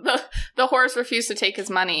whores refuse to take his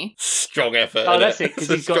money. Strong effort. Oh, innit? that's it, because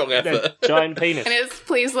It's a he's got strong a effort. giant penis. And his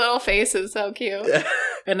pleased little face is so cute.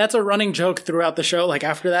 And that's a running joke throughout the show. Like,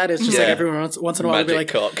 after that, it's just like everyone once in a while will be like,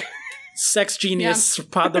 cock. sex genius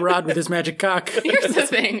Pod the Rod with his magic cock. Here's the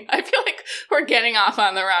thing. I feel like we're getting off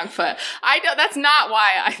on the wrong foot. That's not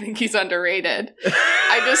why I think he's underrated.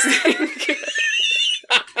 I just think...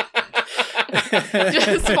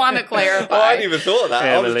 just want to clarify. Oh, I hadn't even thought of that.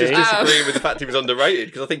 I was just Emily. disagreeing with the fact he was underrated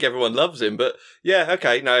because I think everyone loves him. But yeah,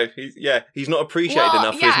 okay, no, he's not appreciated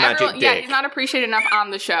enough for his magic dick. Yeah, he's not appreciated enough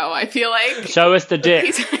on the show. I feel like Show us the dick.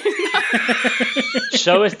 he's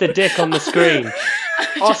Show us the dick on the screen.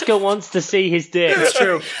 Oscar wants to see his dick. It's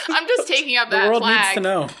true. I'm just taking up The that world flag. needs to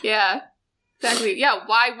know. Yeah, exactly. Yeah,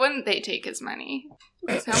 why wouldn't they take his money?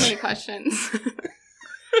 So many questions.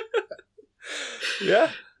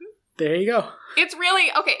 Yeah. There you go. It's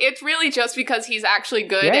really just because he's actually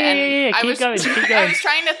good. Yeah, and yeah. I Keep was going. I was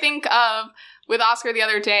trying to think of with Oscar the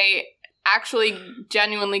other day actually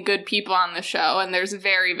genuinely good people on the show, and there's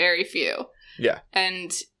very, very few. Yeah.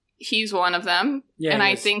 And he's one of them. Yeah, and he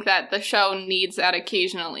I is. think that the show needs that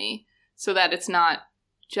occasionally so that it's not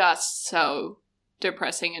just so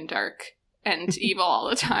depressing and dark and evil all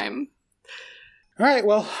the time. All right,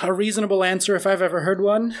 well, a reasonable answer if I've ever heard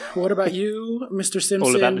one. What about you, Mr. Simpson?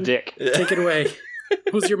 All about the dick. Take it away.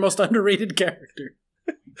 Who's your most underrated character?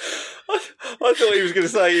 I thought he was going to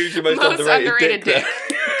say he was your most underrated dick.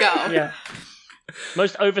 Go. Yeah.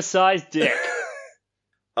 Most oversized dick.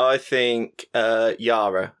 I think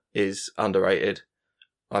Yara is underrated.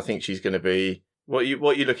 I think she's going to be... What are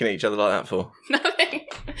you looking at each other like that for? Nothing.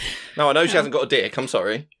 No, I know she hasn't got a dick. I'm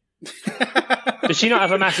sorry. Does she not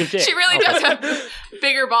have a massive dick? She really does have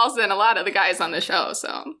bigger balls than a lot of the guys on the show,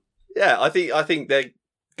 so... Yeah, I think they're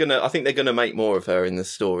gonna make more of her in the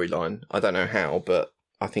storyline. I don't know how, but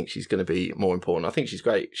I think she's gonna be more important. I think she's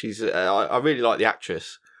great. I really like the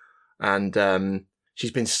actress, and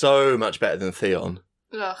she's been so much better than Theon.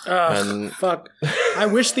 Ugh. Fuck. I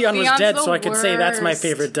wish Theon was Theon's dead the so I could say that's my worst.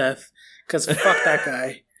 favorite death. Because fuck that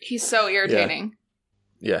guy. He's so irritating.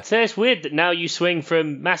 Yeah. So it's weird that now you swing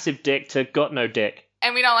from massive dick to got no dick.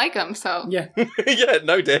 And we don't like him, so... Yeah. Yeah,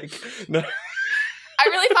 no dick. No. I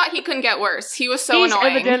really thought he couldn't get worse. He was so He's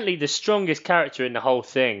annoying. evidently the strongest character in the whole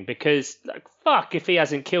thing because, like, fuck if he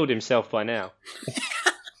hasn't killed himself by now.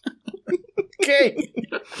 Okay.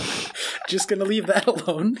 Just gonna leave that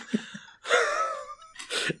alone.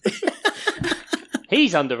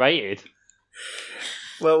 He's underrated.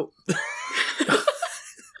 Well,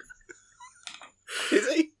 is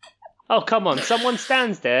he? Oh, come on. Someone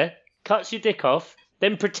stands there, cuts your dick off,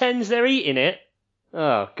 then pretends they're eating it.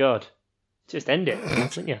 Oh, God. Just end it,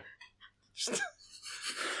 wouldn't you?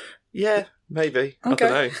 Yeah, maybe. Okay.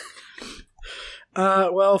 I don't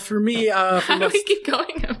know. Well, for me, How do we keep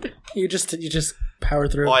going? you just power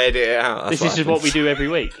through. I edit it out. This is just what we do every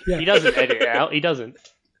week. Yeah. He doesn't edit it out. He doesn't.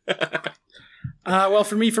 Well,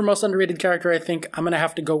 for me, for most underrated character, I think I'm gonna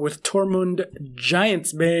have to go with Tormund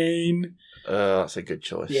Giantsbane. That's a good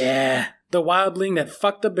choice. Yeah, the wildling that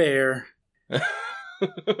fucked a bear.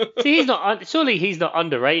 See, he's not. Surely he's not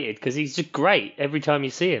underrated because he's just great every time you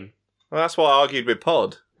see him. Well, that's why I argued with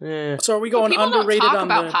Pod. Yeah. So are we going People underrated don't talk on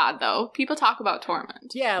about the? Pod, though. People talk about Tormund.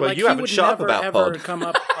 Yeah, Well, like you he haven't would shut up never about ever Pod. come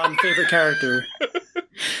up on favorite character.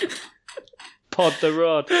 Pod the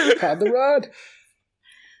rod. Pod the rod.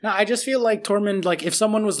 No, I just feel like Tormund, like, if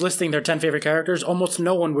someone was listing their 10 favorite characters, almost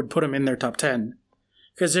no one would put him in their top 10.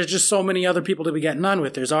 Because there's just so many other people to be getting on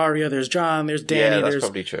with. There's Arya, there's Jon, there's Dany. Yeah, that's there's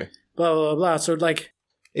probably true. blah, blah, blah. So, like...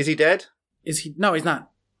 Is he dead? Is he... No, he's not.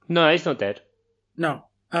 No, he's not dead. No.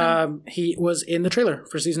 He was in the trailer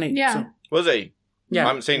for season 8. Yeah. So. Was he? Yeah.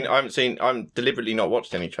 I'm deliberately not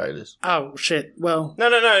watched any trailers. Oh, shit. Well... No.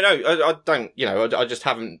 I don't, I just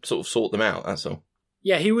haven't sort of sought them out, that's all.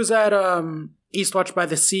 Yeah, he was at Eastwatch by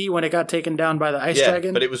the Sea when it got taken down by the Ice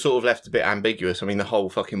Dragon. But it was sort of left a bit ambiguous. I mean, the whole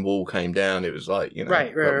fucking wall came down. It was like,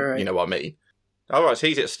 Right. You know what I mean. All right, so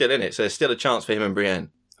he's still in it, so there's still a chance for him and Brienne.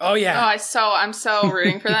 Oh, yeah. Oh, I'm so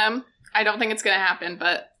rooting for them. I don't think it's going to happen,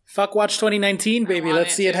 but... Fuck Watch 2019, baby.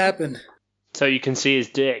 Let's see it happen. So you can see his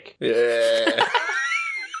dick. Yeah.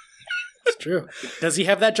 It's true. Does he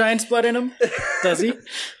have that giant's blood in him? Does he?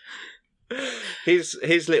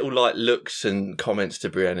 His little like looks and comments to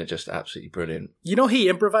Brienne are just absolutely brilliant. You know he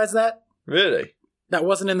improvised that? Really? That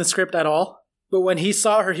wasn't in the script at all. But when he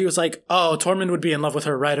saw her, he was like, oh, Tormund would be in love with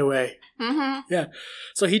her right away. Mm-hmm. Yeah.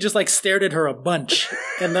 So he just like stared at her a bunch.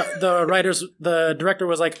 And the director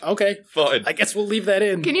was like, okay, fine. I guess we'll leave that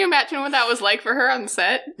in. Can you imagine what that was like for her on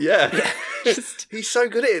set? Yeah. He's so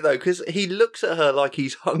good at it though, because he looks at her like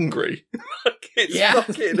he's hungry.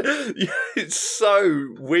 It's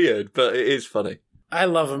so weird, but it is funny. I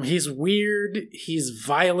love him. He's weird. He's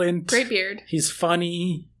violent. Great beard. He's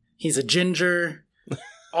funny. He's a ginger.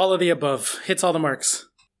 All of the above. Hits all the marks.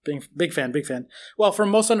 Big fan. Well, from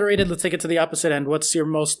most underrated, let's take it to the opposite end. What's your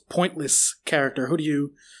most pointless character? Who do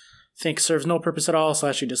you think serves no purpose at all, /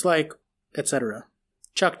 you dislike, etc.?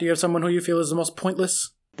 Chuck, do you have someone who you feel is the most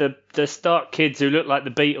pointless? The Stark kids who look like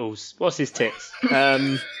the Beatles. What's his tits?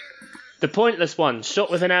 The pointless one, shot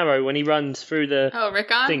with an arrow when he runs through the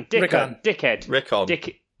Rickon? thing. Rickon. Dickhead. Rickon.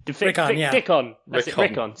 Rickon, yeah. Dickon. That's it,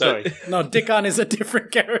 Rickon, sorry. No, Dickon is a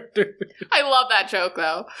different character. I love that joke,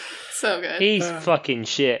 though. So good. He's fucking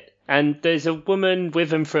shit. And there's a woman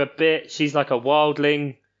with him for a bit. She's like a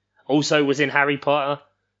wildling. Also was in Harry Potter.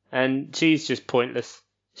 And she's just pointless.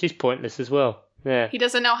 She's pointless as well. Yeah. He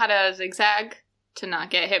doesn't know how to zigzag to not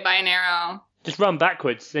get hit by an arrow. Just run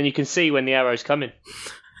backwards. Then you can see when the arrow's coming.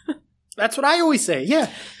 That's what I always say. Yeah.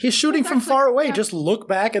 He's shooting from far away. Yeah. Just look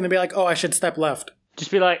back and then be like, oh, I should step left. Just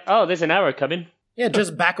be like, oh, there's an arrow coming. Yeah,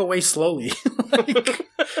 just back away slowly.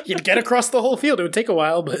 You'd get across the whole field. It would take a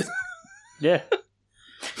while, but... Yeah.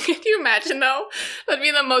 Can you imagine, though? That'd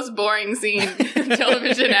be the most boring scene in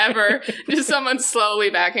television ever. Just someone slowly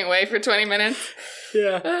backing away for 20 minutes.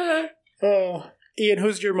 Yeah. Ian,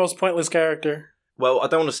 who's your most pointless character? Well, I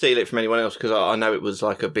don't want to steal it from anyone else because I know it was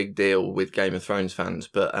like a big deal with Game of Thrones fans,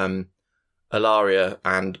 but Alaria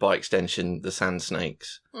and, by extension, the Sand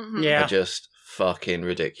Snakes are just fucking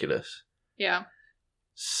ridiculous. Yeah.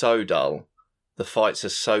 So dull. The fights are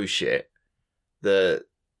so shit. I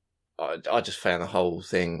just found the whole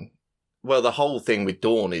thing... Well, the whole thing with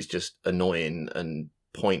Dawn is just annoying and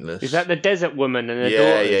pointless. Is that the desert woman and her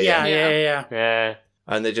daughter? Yeah.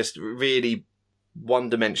 And they're just really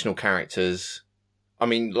one-dimensional characters. I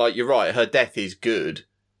mean, like, you're right, her death is good,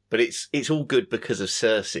 but it's all good because of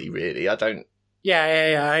Cersei, really. I don't... Yeah,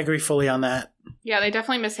 I agree fully on that. Yeah, they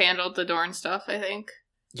definitely mishandled the Dorne stuff, I think.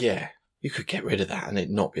 Yeah. You could get rid of that and it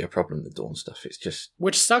not be a problem, the Dawn stuff. It's just...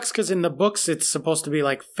 Which sucks because in the books it's supposed to be,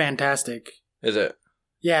 like, fantastic. Is it?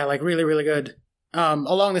 Yeah, like, really, really good.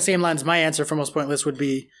 Along the same lines, my answer for most pointless would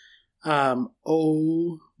be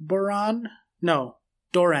Oberyn? No,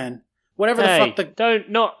 Doran. Whatever the fuck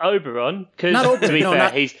not Oberyn, because to be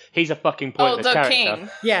fair, he's a fucking pointless character. King.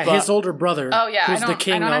 Yeah, his older brother. Oh, yeah, who's the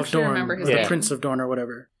king of Dorne, the prince of Dorne or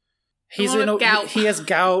whatever. He has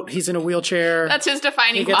gout. He's in a wheelchair. That's his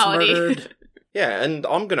defining quality. quality. Murdered. Yeah, and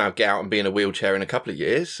I'm going to have gout and be in a wheelchair in a couple of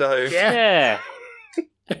years, so... Yeah.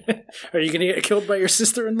 Are you going to get killed by your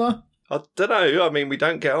sister-in-law? I don't know. I mean, we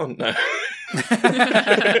don't get on. No.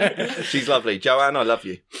 She's lovely. Joanne, I love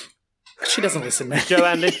you. She doesn't listen, man.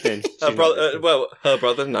 Joanne listening. Her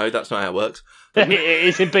brother. No, that's not how it works.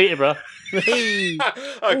 It's in Peterborough.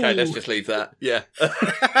 Okay, let's just leave that. Yeah.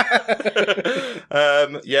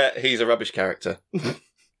 Yeah, he's a rubbish character.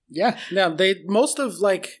 Yeah. Now, most of,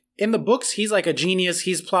 like, in the books, he's like a genius.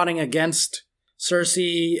 He's plotting against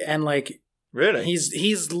Cersei and, like... Really?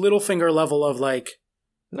 He's Littlefinger level of, like...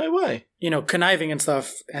 No way. Conniving and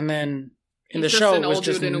stuff. And then in the show, it was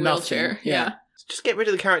just in a nothing. Wheelchair. Yeah. Just get rid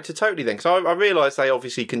of the character totally then, because I realise they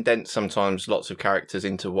obviously condense sometimes lots of characters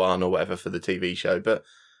into one or whatever for the TV show, but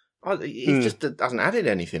it just doesn't add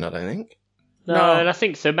anything, I don't think. No, and I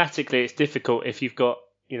think thematically it's difficult if you've got,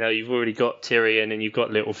 you've already got Tyrion and you've got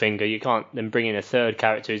Littlefinger. You can't then bring in a third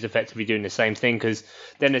character who's effectively doing the same thing, because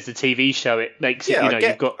then as a TV show, it makes it,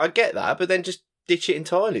 I get that, but then just ditch it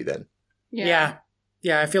entirely then. Yeah,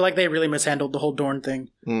 I feel like they really mishandled the whole Dorne thing.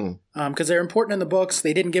 Because they're important in the books.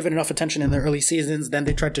 They didn't give it enough attention in the early seasons. Then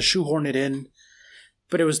they tried to shoehorn it in,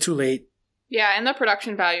 but it was too late. Yeah, and the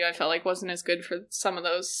production value, I felt like, wasn't as good for some of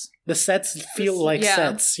those. The sets feel like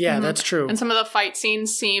sets. Yeah, that's true. And some of the fight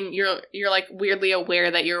scenes seem, you're like weirdly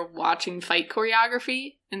aware that you're watching fight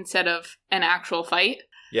choreography instead of an actual fight.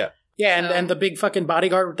 Yeah. Yeah, and the big fucking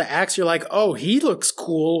bodyguard with the axe, you're like, oh, he looks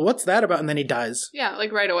cool. What's that about? And then he dies. Yeah,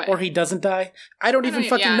 like right away. Or he doesn't die. I don't even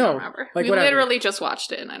fucking know. I don't remember. Like, we literally just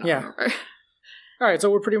watched it and I don't remember. All right, so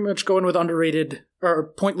we're pretty much going with underrated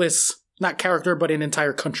or pointless, not character, but an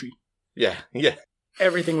entire country. Yeah.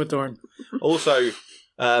 Everything with Dorne. Also,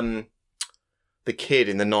 the kid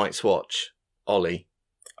in the Night's Watch, Ollie.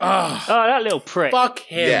 Oh, that little prick. Fuck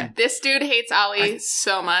him. Yeah. This dude hates Ollie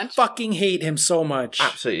so much. Fucking hate him so much.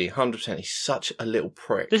 Absolutely, 100%. He's such a little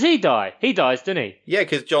prick. Does he die? He dies, doesn't he? Yeah,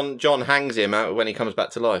 because John hangs him out when he comes back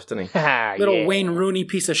to life, doesn't he? Little Wayne Rooney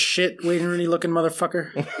piece of shit. Wayne Rooney looking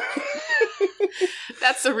motherfucker.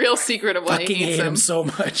 That's the real secret of why fucking he hates hate him so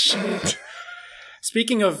much.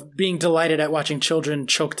 Speaking of being delighted at watching children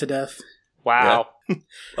choke to death. Wow.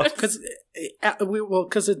 Because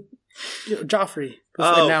Joffrey.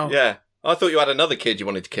 Yeah. I thought you had another kid you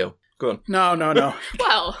wanted to kill. Go on. No.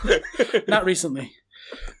 Well. Not recently.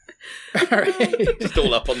 All right. Just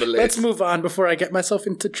all up on the list. Let's move on before I get myself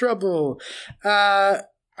into trouble. All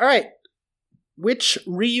right. Which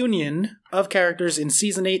reunion of characters in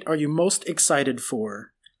Season 8 are you most excited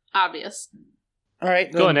for? Obvious. All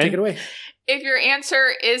right, go on, take it away. If your answer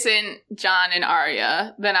isn't Jon and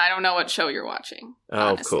Arya, then I don't know what show you're watching.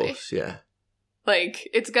 Honestly. Of course, yeah. Like,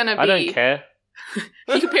 it's gonna be... I don't care.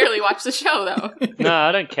 You barely watch the show, though. No,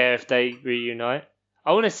 I don't care if they reunite.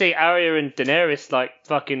 I want to see Arya and Daenerys, like,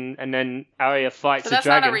 fucking, and then Arya fights a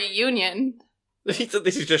dragon. That's not a reunion. This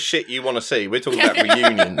is just shit you want to see. We're talking about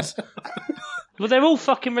reunions. Well, they're all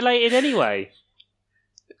fucking related anyway.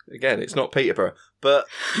 Again, it's not Peterborough, but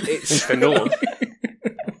it's the North.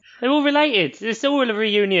 They're all related. It's all a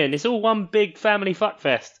reunion. It's all one big family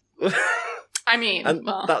fuckfest. I mean, and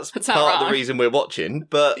well, that's part of the reason we're watching.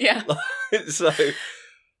 But yeah, so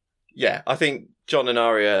yeah, I think Jon and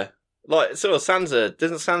Arya, like, sort of Sansa.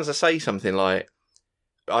 Doesn't Sansa say something like,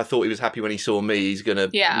 "I thought he was happy when he saw me. He's gonna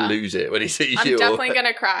lose it when he sees you." I'm definitely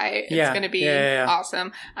gonna cry. It's gonna be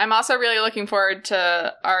awesome. I'm also really looking forward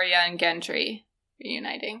to Arya and Gendry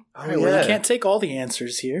reuniting. Oh, right, well, you can't take all the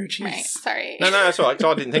answers here. Jeez. Right, sorry. No, that's all right.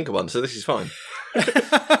 I didn't think of one, so this is fine.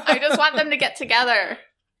 I just want them to get together.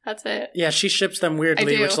 That's it. Yeah, she ships them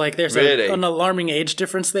weirdly, which, like, there's an alarming age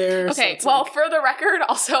difference there. Okay, so for the record,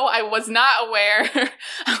 also, I was not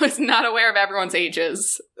aware of everyone's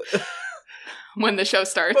ages when the show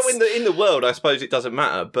starts. Well, in the world, I suppose it doesn't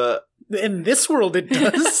matter, but in this world, it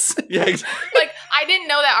does. Yeah, exactly. Like, I didn't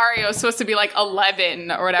know that Arya was supposed to be, like, 11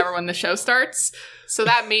 or whatever when the show starts, so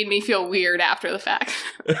that made me feel weird after the fact.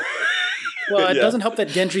 Well, it doesn't help that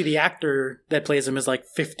Gendry, the actor that plays him, is like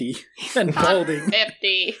 50 and balding.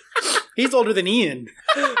 50. He's older than Ian.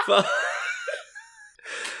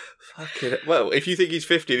 Fucking well, if you think he's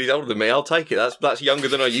 50 and he's older than me, I'll take it. That's younger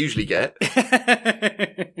than I usually get.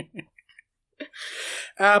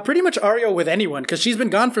 Pretty much Arya with anyone, because she's been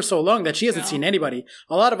gone for so long that she hasn't seen anybody.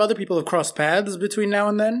 A lot of other people have crossed paths between now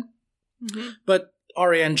and then. Mm-hmm. But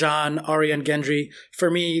Arya and Jon, Arya and Gendry.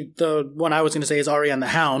 For me, the one I was going to say is Arya and the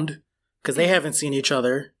Hound, because they haven't seen each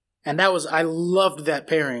other. And I loved that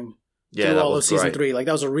pairing through all of season 3. Like,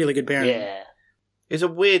 that was a really good pairing. Yeah. It's a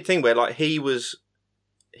weird thing where, like, he was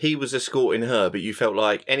escorting her, but you felt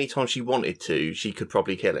like anytime she wanted to, she could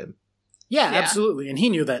probably kill him. Yeah, absolutely. And he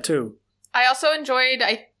knew that too. I also enjoyed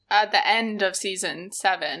at the end of season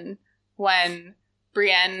 7 when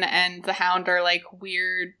Brienne and the Hound are like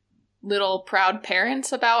weird little proud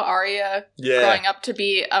parents about Arya growing up to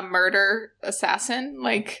be a murder assassin.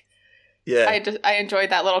 Like, I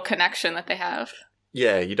enjoyed that little connection that they have.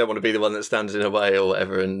 Yeah, you don't want to be the one that stands in her way or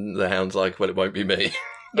whatever, and the Hound's like, well, it won't be me.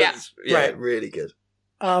 Right. Really good.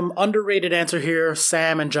 Underrated answer here,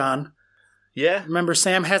 Sam and Jon. Yeah. Remember,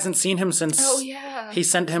 Sam hasn't seen him since he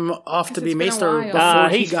sent him off to be Maester before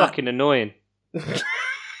he's fucking annoying.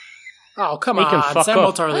 Oh, come on, Sam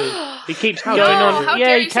Tarly. He keeps going on. How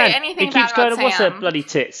dare you say anything he keeps going on, what's Sam? her bloody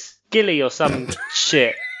tits? Gilly or some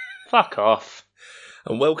shit. Fuck off.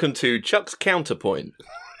 And welcome to Chuck's Counterpoint.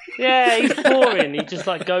 Yeah, he's boring. He just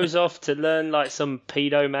like goes off to learn like some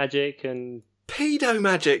pedo magic and... Pedo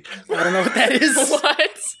magic? I don't know what that is. What?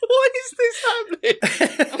 Why is this happening?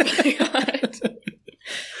 Oh my god.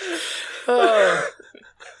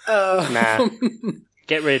 Nah.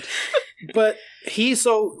 Get rid. But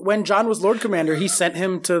when Jon was Lord Commander, he sent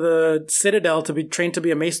him to the Citadel to be trained to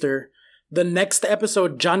be a maester. The next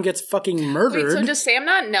episode, Jon gets fucking murdered. Wait, so does Sam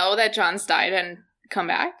not know that Jon's died and come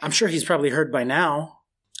back? I'm sure he's probably heard by now.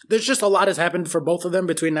 There's just a lot has happened for both of them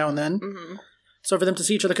between now and then. Mm-hmm. So for them to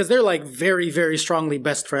see each other, because they're like very, very strongly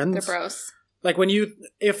best friends. They're bros. Like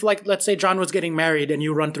if let's say Jon was getting married and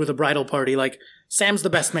you run through the bridal party, like Sam's the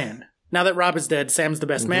best man. Now that Robb is dead, Sam's the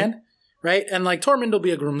best man. Right? And like Tormund will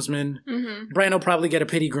be a groomsman. Mm-hmm. Bran will probably get a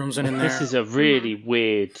pity groomsman in there. This is a really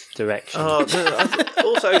weird direction.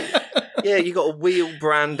 Also, yeah, you got to wheel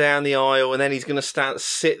Bran down the aisle and then he's going to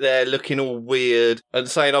sit there looking all weird and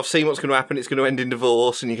saying, I've seen what's going to happen, it's going to end in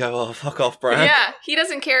divorce. And you go, oh, fuck off, Bran. Yeah, he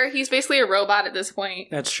doesn't care. He's basically a robot at this point.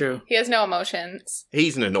 That's true. He has no emotions.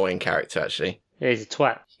 He's an annoying character, actually. Yeah, he's a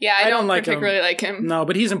twat. Yeah, I don't particularly like him. No,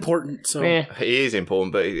 but he's important. So He is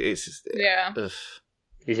important, but it's... Yeah. Ugh.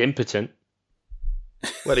 He's impotent.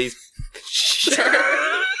 Well, he's... Sure.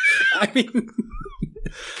 I mean...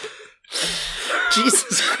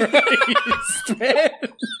 Jesus Christ, man.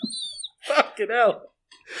 Fucking hell.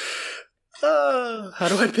 How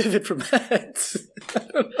do I pivot from that? I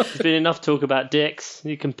don't know. There's been enough talk about dicks.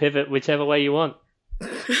 You can pivot whichever way you want.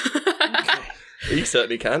 Okay. He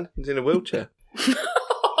certainly can. He's in a wheelchair. Does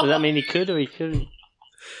that mean he could or he couldn't?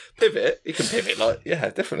 Pivot? He can pivot, yeah,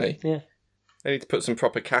 definitely. Yeah. They need to put some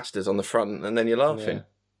proper casters on the front and then you're laughing.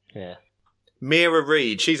 Yeah. Mira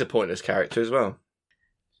Reed, she's a pointless character as well.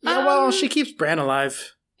 Yeah, well, she keeps Bran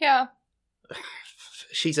alive. Yeah.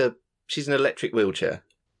 She's an electric wheelchair.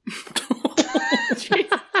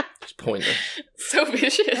 It's pointless. So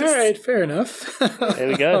vicious. All right, fair enough. There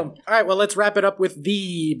we go. All right, well, let's wrap it up with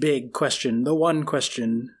the big question, the one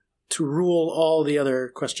question to rule all the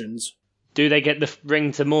other questions. Do they get the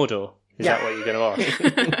ring to Mordor? Is that what you're going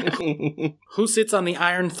to ask? Who sits on the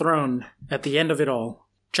Iron Throne at the end of it all?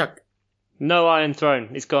 Chuck. No Iron Throne.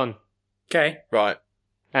 It's gone. Okay. Right.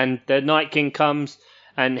 And the Night King comes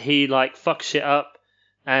and he fucks shit up,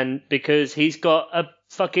 and because he's got a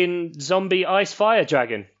fucking zombie ice fire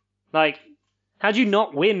dragon. How'd you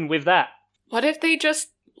not win with that? What if they just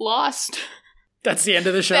lost? That's the end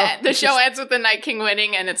of the show? The show ends with the Night King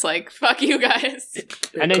winning and it's like, fuck you guys.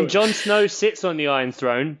 And then Jon Snow sits on the Iron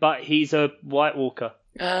Throne, but he's a White Walker.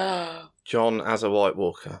 Oh. Jon as a White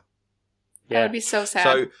Walker. Yeah. That would be so sad.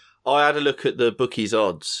 So I had a look at the bookies'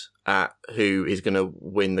 odds at who is going to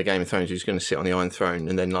win the Game of Thrones, who's going to sit on the Iron Throne,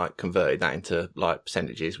 and then converted that into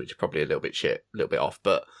percentages, which are probably a little bit shit, a little bit off.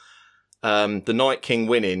 But the Night King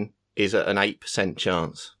winning is at an 8%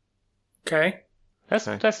 chance. Okay. That's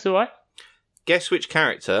all right. Guess which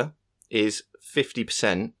character is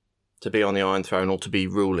 50% to be on the Iron Throne or to be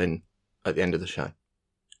ruling at the end of the show?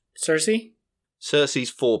 Cersei?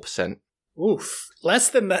 Cersei's 4%. Oof. Less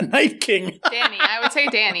than the Night King. Dany. I would say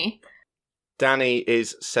Dany. Dany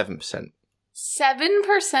is 7%.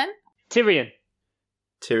 7%?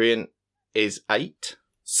 Tyrion is 8%.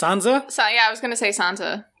 Sansa? Yeah, I was going to say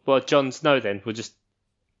Sansa. Well, Jon Snow then. We'll just...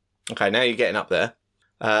 Okay, now you're getting up there.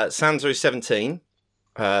 Sansa is 17%.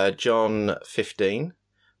 Jon 15%.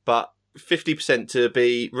 But 50% to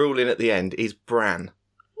be ruling at the end is Bran.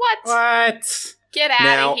 What? Get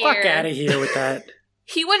out of here. Fuck out of here with that.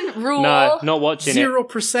 He wouldn't rule. No, not watching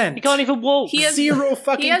 0%. He can't even walk. He has 0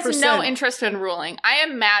 fucking He has percent. no interest in ruling. I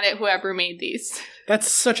am mad at whoever made these.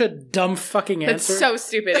 That's such a dumb fucking answer. That's so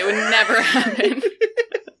stupid. It would never happen.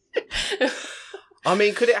 I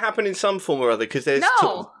mean, could it happen in some form or other? Because there's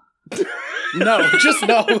No. No, just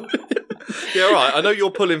no. Yeah, right. I know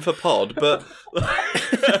you're pulling for Pod, but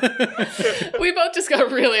We both just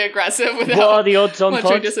got really aggressive with What are the odds on much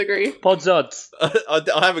Pod? we disagree. Pod's odds. I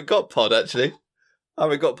haven't got Pod actually. I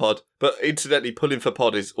haven't got Pod, but incidentally, pulling for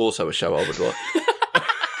Pod is also a show I would watch.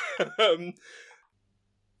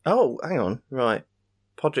 Oh, hang on. Right,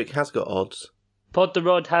 Podrick has got odds. Pod the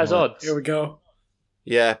Rod has odds. Here we go.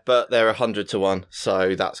 Yeah, but they're 100 to 1,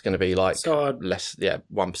 so that's going to be So, less. Yeah,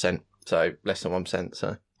 1%. So less than 1%.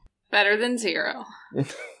 So Better than 0.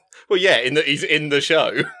 well, yeah, he's in the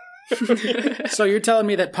show. So you're telling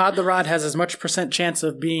me that Pod the Rod has as much % chance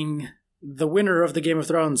of being the winner of the Game of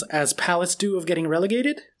Thrones as Palace do of getting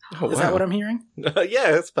relegated? Oh, Is that what I'm hearing?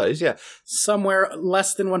 Yeah, I suppose. Yeah. Somewhere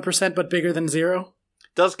less than 1%, but bigger than 0?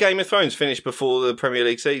 Does Game of Thrones finish before the Premier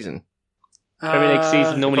League season? Premier League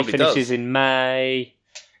season normally probably finishes does. in May.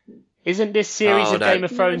 Isn't this series of Game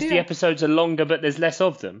of Thrones, the episodes are longer, but there's less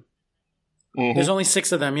of them? Mm-hmm. There's only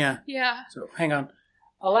 6 of them, yeah. Yeah. So, hang on.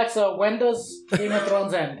 Alexa, when does Game of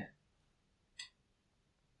Thrones end?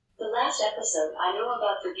 The last episode I know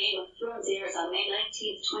about for Game of Thrones airs on May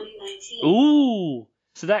 19th, 2019. Ooh!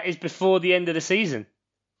 So that is before the end of the season.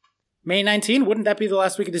 May 19? Wouldn't that be the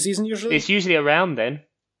last week of the season usually? It's usually around then.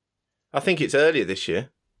 I think it's earlier this year.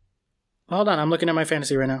 Hold on, I'm looking at my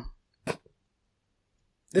fantasy right now.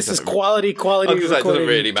 This is quality I was going to say, it doesn't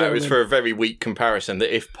really matter. gentlemen. It's for a very weak comparison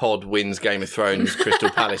that if Pod wins Game of Thrones, Crystal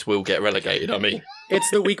Palace will get relegated. I mean, It's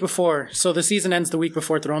the week before, so the season ends the week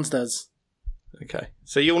before Thrones does. okay.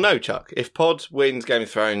 So you'll know, Chuck. If Pod wins Game of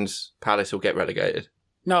Thrones, Palace will get relegated.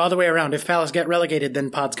 No, other way around. If Palace get relegated, then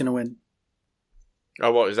Pod's going to win.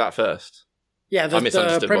 Oh, what is that first? Yeah, I the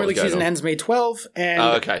misunderstood Premier what was League going season on. ends May 12, and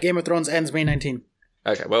okay. Game of Thrones ends May 19.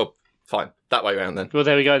 Okay, well, fine. That way round then. Well,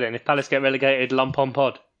 there we go then. If Palace get relegated, lump on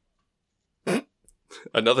Pod.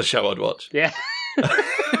 Another show I'd watch. Yeah.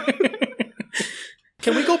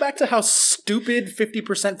 Can we go back to how stupid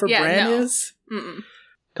 50% for Bran no. is? Mm-mm.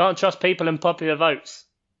 Can't trust people and popular votes.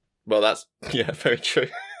 Well, that's, yeah, very true.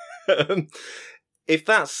 If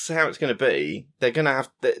that's how it's going to be, they're going to have,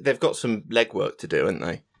 they've got some legwork to do, haven't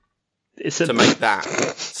they? To make that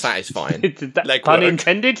satisfying. Did that Legwork. pun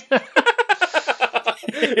intended?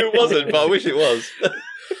 It wasn't, but I wish it was.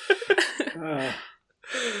 Uh,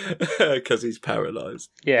 Because he's paralysed.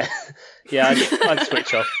 Yeah. Yeah, I'd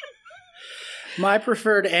switch off. my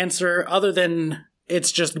preferred answer, other than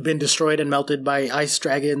it's just been destroyed and melted by ice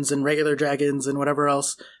dragons and regular dragons and whatever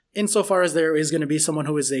else, insofar as there is going to be someone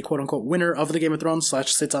who is a quote-unquote winner of the Game of Thrones /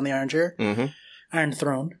 sits on the Iron Chair, Iron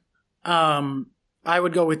Throne, I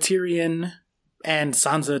would go with Tyrion and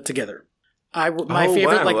Sansa together. My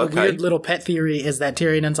favorite weird little pet theory is that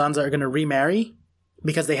Tyrion and Sansa are going to remarry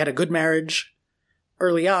because they had a good marriage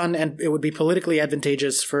early on, and it would be politically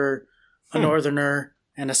advantageous for a northerner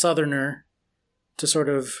and a southerner to sort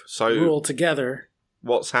of rule together.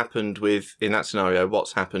 What's happened in that scenario,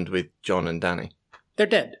 what's happened with Jon and Dany? They're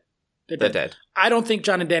dead. They're dead. I don't think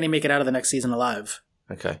Jon and Dany make it out of the next season alive.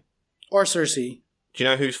 Okay. Or Cersei. Do you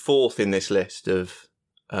know who's fourth in this list of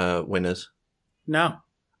winners? No.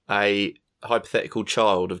 A hypothetical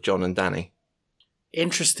child of Jon and Dany.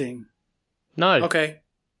 Interesting. No. Okay.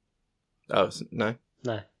 Oh, no?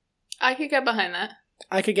 No. I could get behind that.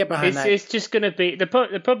 I could get behind that. It's just going to be... The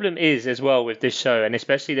problem is, as well, with this show, and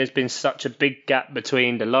especially there's been such a big gap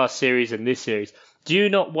between the last series and this series, do you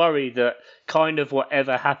not worry that kind of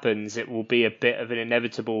whatever happens, it will be a bit of an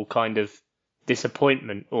inevitable kind of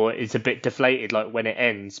disappointment, or it's a bit deflated like when it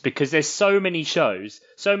ends? Because there's so many shows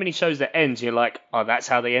that end, you're like, oh, that's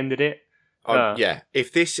how they ended it? Yeah.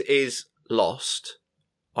 If this is Lost,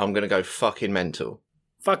 I'm going to go fucking mental.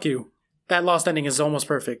 Fuck you. That Lost ending is almost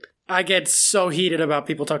perfect. I get so heated about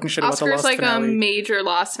people talking shit about the Oscar's Lost finale. like a major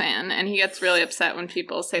Lost fan, and he gets really upset when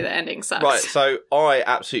people say the ending sucks. Right, so I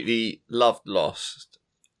absolutely loved Lost.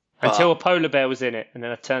 Until a polar bear was in it, and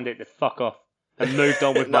then I turned it the fuck off and moved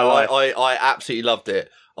on with my life. I absolutely loved it.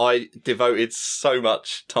 I devoted so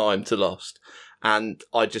much time to Lost, and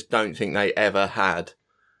I just don't think they ever had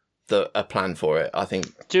a plan for it. I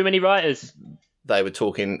think too many writers. They were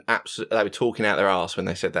talking out their arse when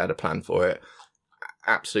they said they had a plan for it.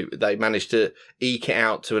 Absolutely, they managed to eke it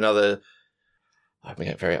out to another. I'm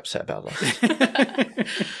getting very upset about that.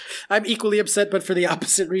 I'm equally upset, but for the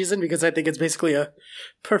opposite reason, because I think it's basically a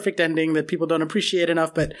perfect ending that people don't appreciate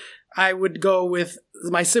enough. But I would go with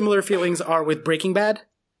my similar feelings are with Breaking Bad,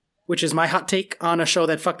 which is my hot take on a show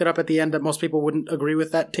that fucked it up at the end that most people wouldn't agree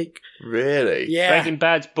with that take. Really? Yeah. Breaking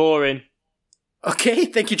Bad's boring. Okay,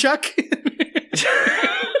 thank you, Chuck.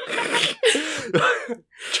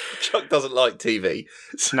 Chuck doesn't like TV.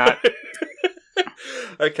 No.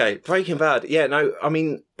 Okay, Breaking Bad. Yeah, no, I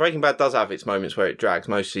mean, Breaking Bad does have its moments where it drags,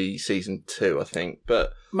 mostly season 2, I think.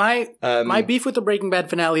 But my beef with the Breaking Bad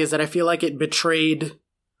finale is that I feel like it betrayed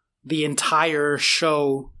the entire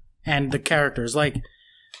show and the characters. Like,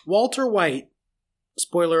 Walter White,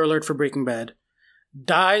 spoiler alert for Breaking Bad,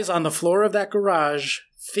 dies on the floor of that garage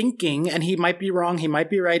thinking, and he might be wrong, he might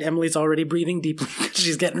be right, Emily's already breathing deeply because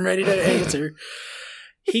she's getting ready to answer.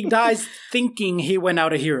 He dies thinking he went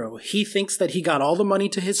out a hero. He thinks that he got all the money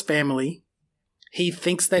to his family. He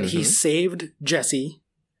thinks that he saved Jesse.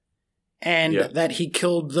 And that he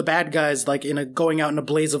killed the bad guys like going out in a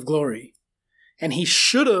blaze of glory. And he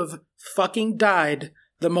should have fucking died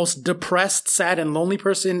the most depressed, sad, and lonely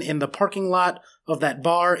person in the parking lot of that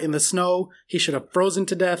bar in the snow. He should have frozen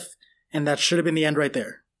to death, and that should have been the end right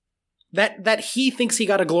there. That he thinks he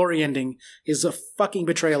got a glory ending is a fucking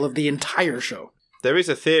betrayal of the entire show. There is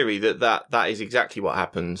a theory that is exactly what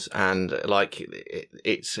happens, and like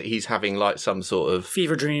he's having like some sort of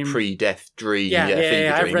fever dream, pre-death dream.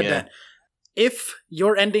 Yeah, I've read that. that. If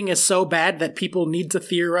your ending is so bad that people need to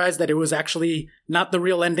theorize that it was actually not the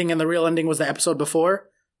real ending and the real ending was the episode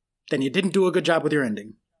before, then you didn't do a good job with your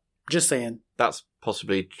ending. Just saying. that's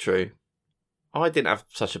possibly true. I didn't have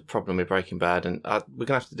such a problem with Breaking Bad, and we're going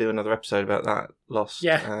to have to do another episode about that. Lost.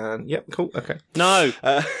 Yeah. And yep, cool. Okay. No.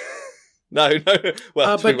 No.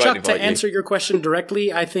 Well, but Chuck, to answer your question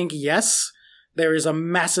directly, I think yes, there is a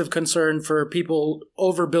massive concern for people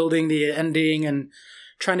overbuilding the ending and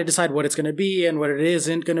trying to decide what it's going to be and what it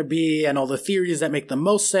isn't going to be, and all the theories that make the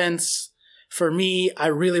most sense. For me, I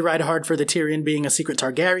really ride hard for the Tyrion being a secret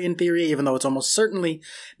Targaryen theory, even though it's almost certainly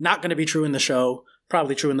not going to be true in the show,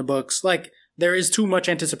 probably true in the books. Like, there is too much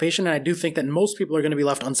anticipation, and I do think that most people are going to be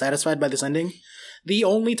left unsatisfied by this ending. The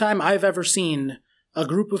only time I've ever seen a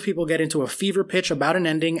group of people get into a fever pitch about an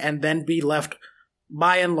ending and then be left,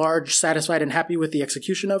 by and large, satisfied and happy with the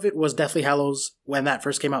execution of it was Deathly Hallows when that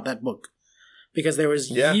first came out, that book. Because there was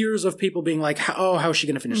years of people being like, oh, how is she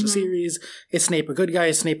going to finish the series? Is Snape a good guy?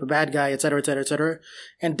 Is Snape a bad guy? Et cetera, et cetera, et cetera.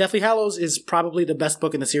 And Deathly Hallows is probably the best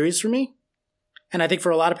book in the series for me. And I think for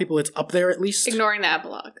a lot of people, it's up there at least. Ignoring the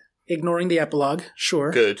epilogue. Ignoring the epilogue,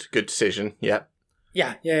 sure. Good decision, yeah.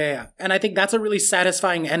 Yeah. And I think that's a really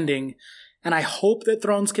satisfying ending. And I hope that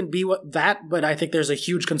Thrones can be that, but I think there's a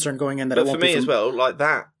huge concern going in that it won't be. But for me as well, like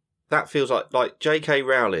that feels like J.K.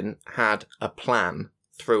 Rowling had a plan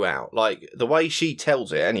throughout. Like, the way she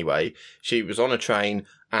tells it anyway, she was on a train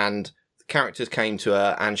and the characters came to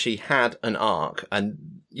her and she had an arc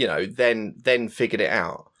and, you know, then figured it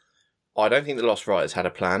out. I don't think the Lost Writers had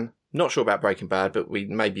a plan. Not sure about Breaking Bad, but we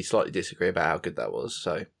maybe slightly disagree about how good that was,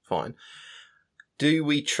 so fine. Do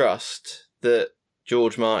we trust that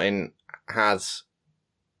George Martin has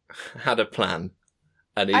had a plan?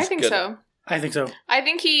 And I think so. I think so. I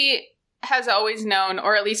think he has always known,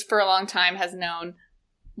 or at least for a long time has known,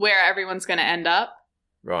 where everyone's going to end up.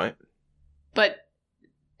 Right. But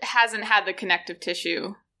hasn't had the connective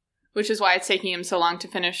tissue, which is why it's taking him so long to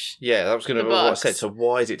finish. Yeah, that was going to be what I said. So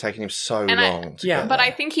why is it taking him so long? But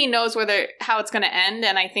I think he knows how it's going to end,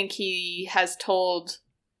 and I think he has told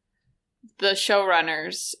the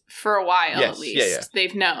showrunners for a while, at least. Yeah.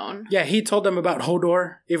 They've known. Yeah, he told them about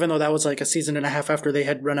Hodor, even though that was like a season and a half after they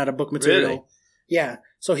had run out of book material. Really? Yeah.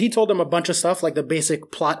 So he told them a bunch of stuff, like the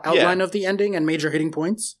basic plot outline of the ending and major hitting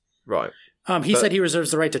points. Right. He said he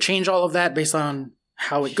reserves the right to change all of that based on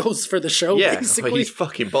how it goes for the show, basically. Well, he's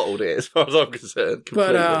fucking bottled it as far as I'm concerned.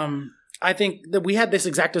 Completely. But I think that we had this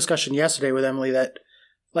exact discussion yesterday with Emily that,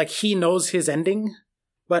 like, he knows his ending,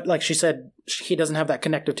 but like she said, he doesn't have that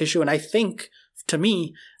connective tissue. And I think, to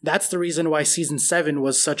me, that's the reason why season 7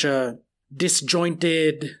 was such a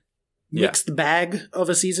disjointed, mixed bag of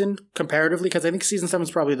a season, comparatively, because I think season 7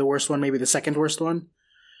 is probably the worst one, maybe the second worst one.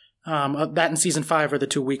 That and season 5 are the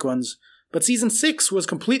two weak ones. But season 6 was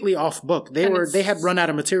completely off book. They had run out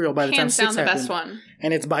of material by the time 6 happened. Hands down the best one.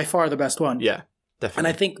 And it's by far the best one. Yeah, definitely. And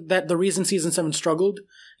I think that the reason season 7 struggled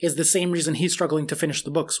is the same reason he's struggling to finish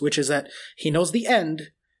the books, which is that he knows the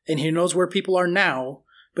end, and he knows where people are now,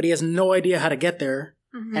 but he has no idea how to get there.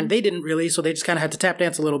 Mm-hmm. And they didn't really, so they just kind of had to tap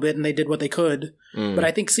dance a little bit, and they did what they could. But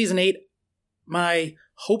I think season 8, my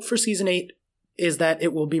hope for season 8 is that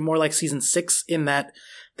it will be more like season 6 in that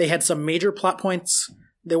they had some major plot points.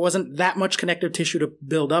 There wasn't that much connective tissue to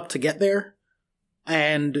build up to get there,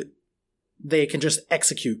 and they can just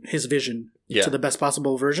execute his vision to the best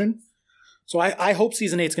possible version. So I hope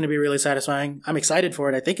season 8 is going to be really satisfying. I'm excited for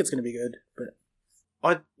it. I think it's going to be good. But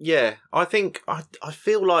I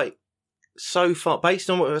feel like so far, based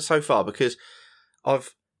on what so far, because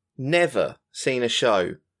I've never seen a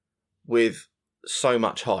show with so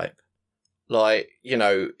much hype. Like, you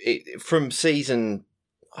know, from season,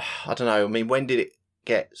 I don't know, I mean, when did it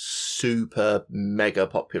get super mega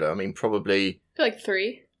popular? I mean, probably... I feel like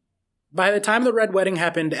 3. By the time the Red Wedding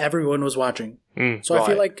happened, everyone was watching. So right. I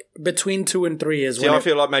feel like between 2 and 3 is when I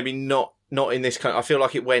feel like maybe not in this country. I feel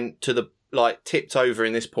like it went to the, like, tipped over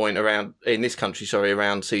in this country,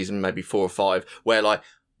 around season maybe 4 or 5, where, like,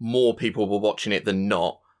 more people were watching it than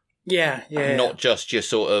not. Yeah. Not just your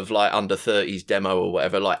sort of, like, under 30s demo or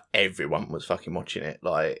whatever. Like, everyone was fucking watching it.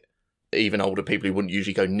 Like, even older people who wouldn't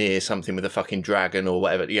usually go near something with a fucking dragon or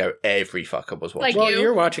whatever. You know, every fucker was watching it. Well,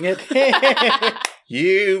 you're watching it.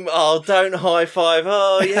 Don't high five.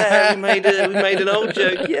 Oh, yeah, we made an old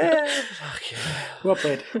joke. Yeah. Fuck yeah.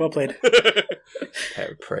 Well played.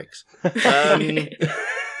 Pair of pricks.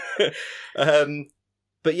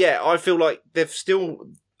 But yeah, I feel like they've still...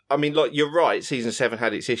 I mean, like, you're right, season 7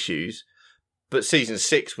 had its issues, but season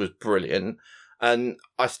 6 was brilliant. And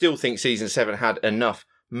I still think season 7 had enough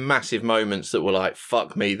massive moments that were like,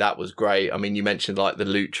 fuck me, that was great. I mean, you mentioned, like, the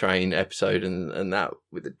Loot Train episode and that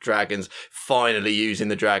with the dragons, finally using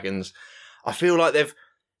the dragons. I feel like they've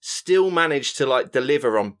still managed to, like,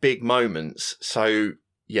 deliver on big moments. So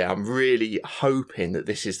yeah, I'm really hoping that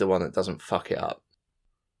this is the one that doesn't fuck it up.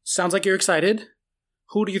 Sounds like you're excited.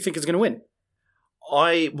 Who do you think is going to win?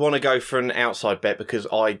 I want to go for an outside bet because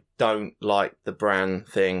I don't like the Bran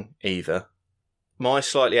thing either. My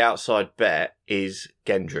slightly outside bet is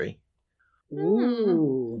Gendry.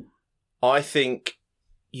 Ooh. I think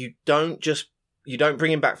you don't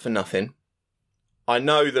bring him back for nothing. I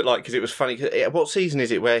know that, like, because it was funny. What season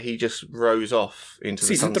is it where he just rose off into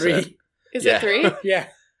Season the sunset? 3. Is it 3? Yeah.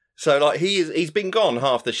 So, like, he's been gone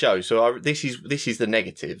half the show. So this is the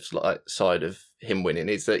negatives, like, side of him winning.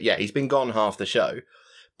 Is that, yeah, he's been gone half the show.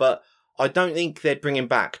 But I don't think they'd bring him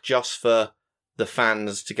back just for the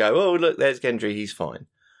fans to go, oh, look, there's Gendry, he's fine.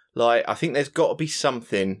 Like, I think there's got to be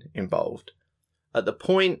something involved. At the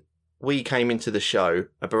point we came into the show,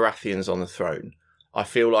 a Baratheon's on the throne. I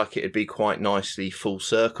feel like it'd be quite nicely full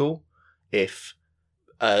circle if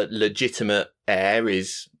a legitimate heir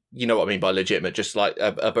is, you know what I mean by legitimate, just like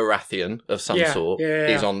a Baratheon of some sort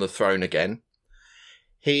is on the throne again.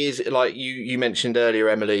 He is, like you mentioned earlier,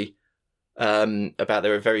 Emily, about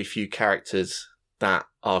there are very few characters that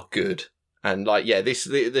are good. And like, yeah, the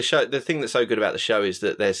show, the thing that's so good about the show is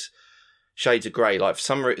that there's shades of grey. Like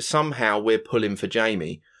somehow we're pulling for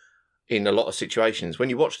Jaime in a lot of situations. When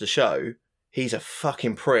you watch the show, he's a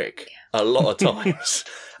fucking prick a lot of times.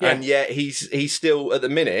 And yet he's still, at the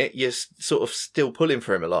minute, you're sort of still pulling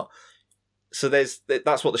for him a lot. So that's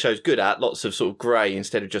what the show's good at. Lots of sort of grey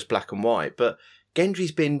instead of just black and white. But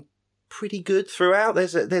Gendry's been pretty good throughout.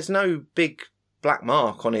 There's no big black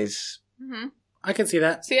mark on his... Mm-hmm. I can see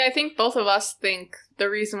that. See, I think both of us think the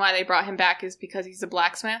reason why they brought him back is because he's a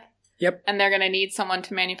blacksmith. Yep. And they're going to need someone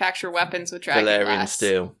to manufacture weapons with dragon Valyrian glass.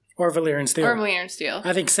 steel. Or Valyrian steel. Or Valyrian steel.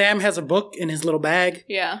 I think Sam has a book in his little bag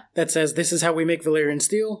that says, this is how we make Valyrian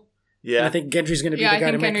steel. Yeah. And I think Gendry's going to be the guy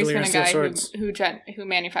to make Valyrian steel swords. Who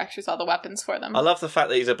manufactures all the weapons for them. I love the fact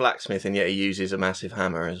that he's a blacksmith and yet he uses a massive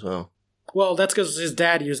hammer as well. Well, that's because his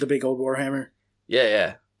dad used a big old warhammer.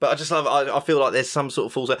 Yeah. But I just love, I feel like there's some sort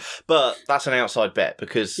of false... But that's an outside bet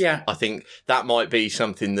because I think that might be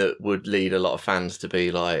something that would lead a lot of fans to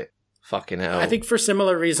be like, fucking hell. I think for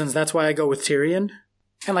similar reasons, that's why I go with Tyrion.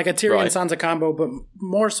 And like a Tyrion-Sansa combo, but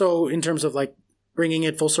more so in terms of like bringing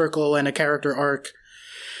it full circle and a character arc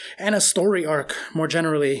and a story arc more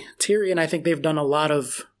generally. Tyrion, I think they've done a lot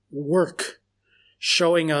of work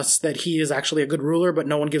showing us that he is actually a good ruler, but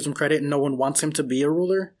no one gives him credit and no one wants him to be a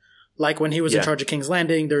ruler. Like when he was in charge of King's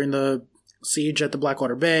Landing during the siege at the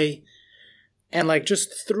Blackwater Bay. And like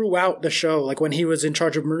just throughout the show, like when he was in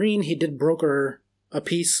charge of Meereen, he did broker a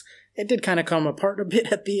peace. It did kind of come apart a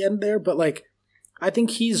bit at the end there, but like I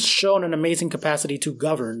think he's shown an amazing capacity to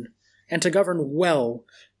govern and to govern well,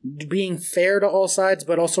 being fair to all sides,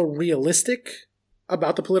 but also realistic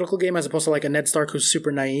about the political game as opposed to like a Ned Stark who's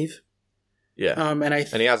super naive. Yeah.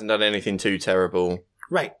 And he hasn't done anything too terrible.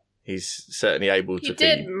 Right. He's certainly able to He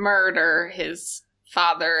did murder his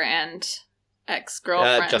father and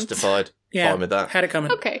ex-girlfriend. Justified. Yeah, fine with that. Had it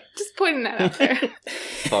coming. Okay, just pointing that out there.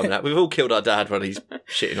 Fine with that. We've all killed our dad when he's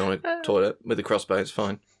shitting on a toilet with a crossbow. It's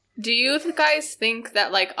fine. Do you guys think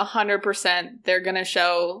that like 100% they're going to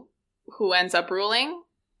show who ends up ruling?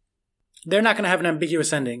 They're not going to have an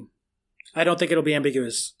ambiguous ending. I don't think it'll be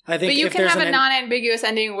ambiguous. I think but you can have a non-ambiguous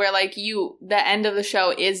ending where like the end of the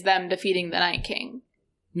show is them defeating the Night King.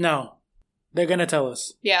 No. They're going to tell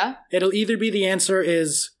us. Yeah? It'll either be the answer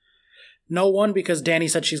is no one because Dany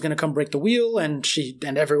said she's going to come break the wheel and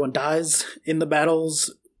everyone dies in the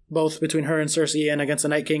battles, both between her and Cersei and against the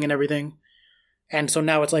Night King and everything. And so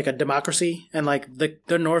now it's like a democracy and like the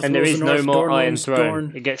North and there is no more Iron Throne.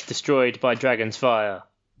 Dorne. It gets destroyed by Dragon's Fire.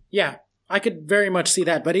 Yeah. I could very much see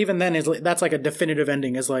that, but even then, that's like a definitive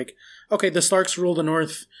ending. Is like, okay, the Starks rule the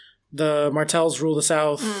North, the Martells rule the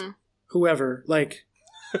South, whoever. Like,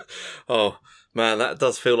 oh man, that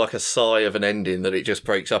does feel like a sigh of an ending that it just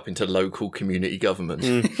breaks up into local community government.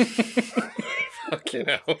 Fucking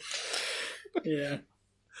hell. Yeah.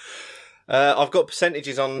 I've got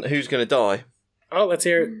percentages on who's going to die. Oh, let's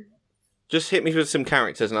hear it. Just hit me with some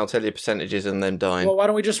characters and I'll tell you percentages and them dying. Well, why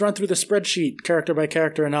don't we just run through the spreadsheet character by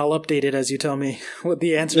character and I'll update it as you tell me what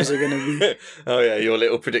the answers are going to be. Oh yeah, your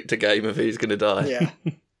little predictor game of who's going to die. Yeah.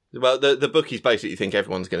 Well, the bookies basically think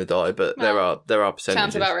everyone's going to die, but there are percentages.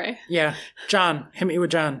 Sounds about right. Yeah. John, hit me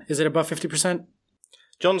with John. Is it above 50%?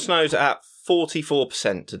 Jon Snow's at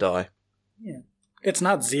 44% to die. Yeah. It's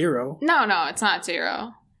not 0. No, it's not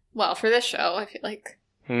 0. Well, for this show, I feel like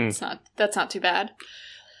that's not too bad.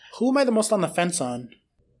 Who am I the most on the fence on?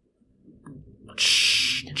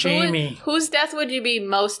 Jaime. Whose death would you be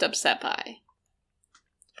most upset by?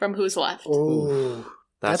 From who's left? Oh,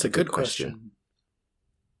 that's a good question.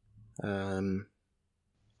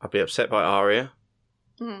 I'd be upset by Arya.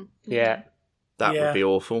 Yeah. That would be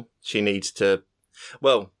awful. She needs to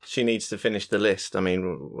finish the list. I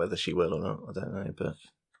mean, whether she will or not, I don't know, but...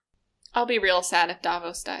 I'll be real sad if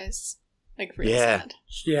Davos dies. Like, real sad.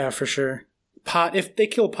 Yeah, for sure. Pod, if they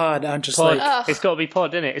kill Pod, I'm just Pod. like... Ugh. It's got to be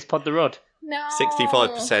Pod, isn't it? It's Pod the Rod. No.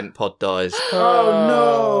 65% Pod dies. Oh,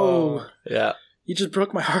 no. Yeah. You just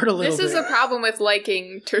broke my heart a little bit. This is a problem with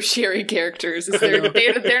liking tertiary characters. Is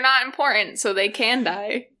they're not important, so they can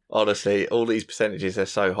die. Honestly, all these percentages are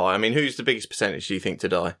so high. I mean, who's the biggest percentage do you think to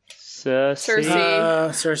die? Cersei.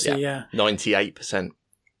 Cersei, yeah. 98%. Damn.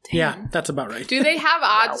 Yeah, that's about right. Do they have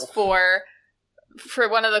odds for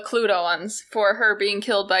one of the Cluedo ones, for her being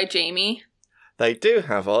killed by Jaime? They do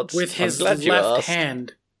have odds. With his left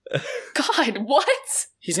hand. God, what?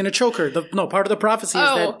 He's going to choke her. Part of the prophecy is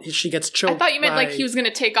that she gets choked. I thought you meant like he was going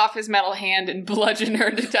to take off his metal hand and bludgeon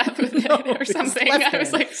her to death with it or something. I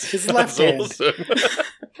was like, his left hand. Awesome.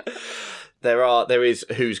 There is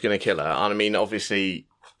who's going to kill her. And I mean, obviously,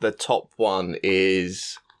 the top one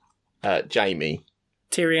is Jaime.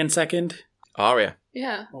 Tyrion second. Arya.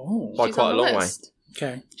 Yeah. Oh, by quite a long way.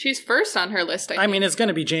 Okay. She's first on her list, I mean, it's going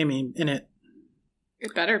to be Jaime in it.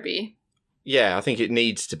 It better be. Yeah, I think it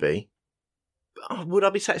needs to be. Would I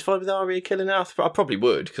be satisfied with Arya killing her? I probably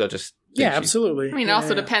would, because I just... Yeah, absolutely. I mean, it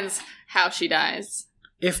also depends how she dies.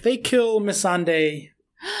 If they kill Missandei...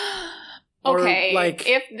 Okay,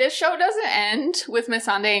 if this show doesn't end with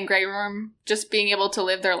Missandei and Grey Worm just being able to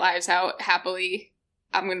live their lives out happily,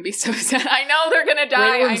 I'm going to be so sad. I know they're going to die.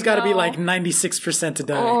 Grey Worm's got to be like 96% to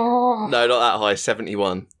die. Oh. No, not that high,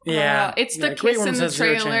 71. Yeah. It's the kiss in the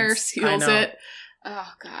trailer seals it.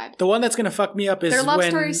 Oh, God. The one that's going to fuck me up is their love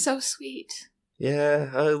story is so sweet.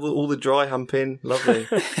 Yeah, all the dry humping. Lovely.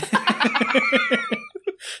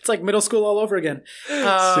 It's like middle school all over again.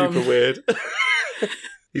 Super weird.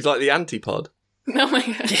 He's like the antipod. Oh my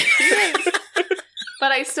God. He is.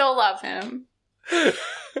 But I still love him.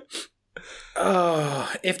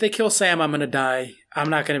 Oh, if they kill Sam, I'm going to die. I'm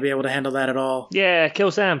not going to be able to handle that at all. Yeah,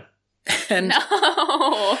 kill Sam. And,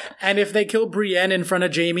 no. And if they kill Brienne in front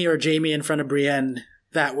of Jaime or Jaime in front of Brienne,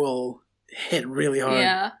 that will hit really hard.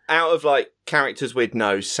 Yeah. Out of like characters we'd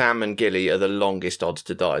know, Sam and Gilly are the longest odds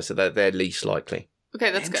to die, so they're least likely.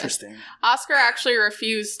 Okay, that's Interesting. Good. Oscar actually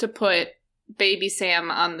refused to put Baby Sam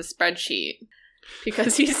on the spreadsheet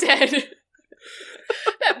because he said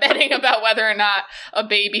that betting about whether or not a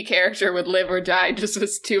baby character would live or die just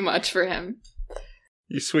was too much for him.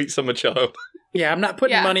 You sweet summer child. Yeah, I'm not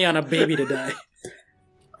putting money on a baby to die.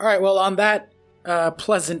 All right, well, on that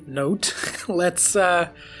pleasant note, let's...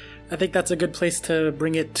 I think that's a good place to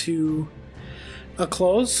bring it to a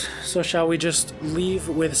close. So shall we just leave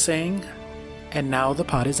with saying, and now the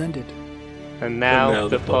pod is ended. And now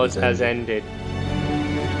the pod has ended.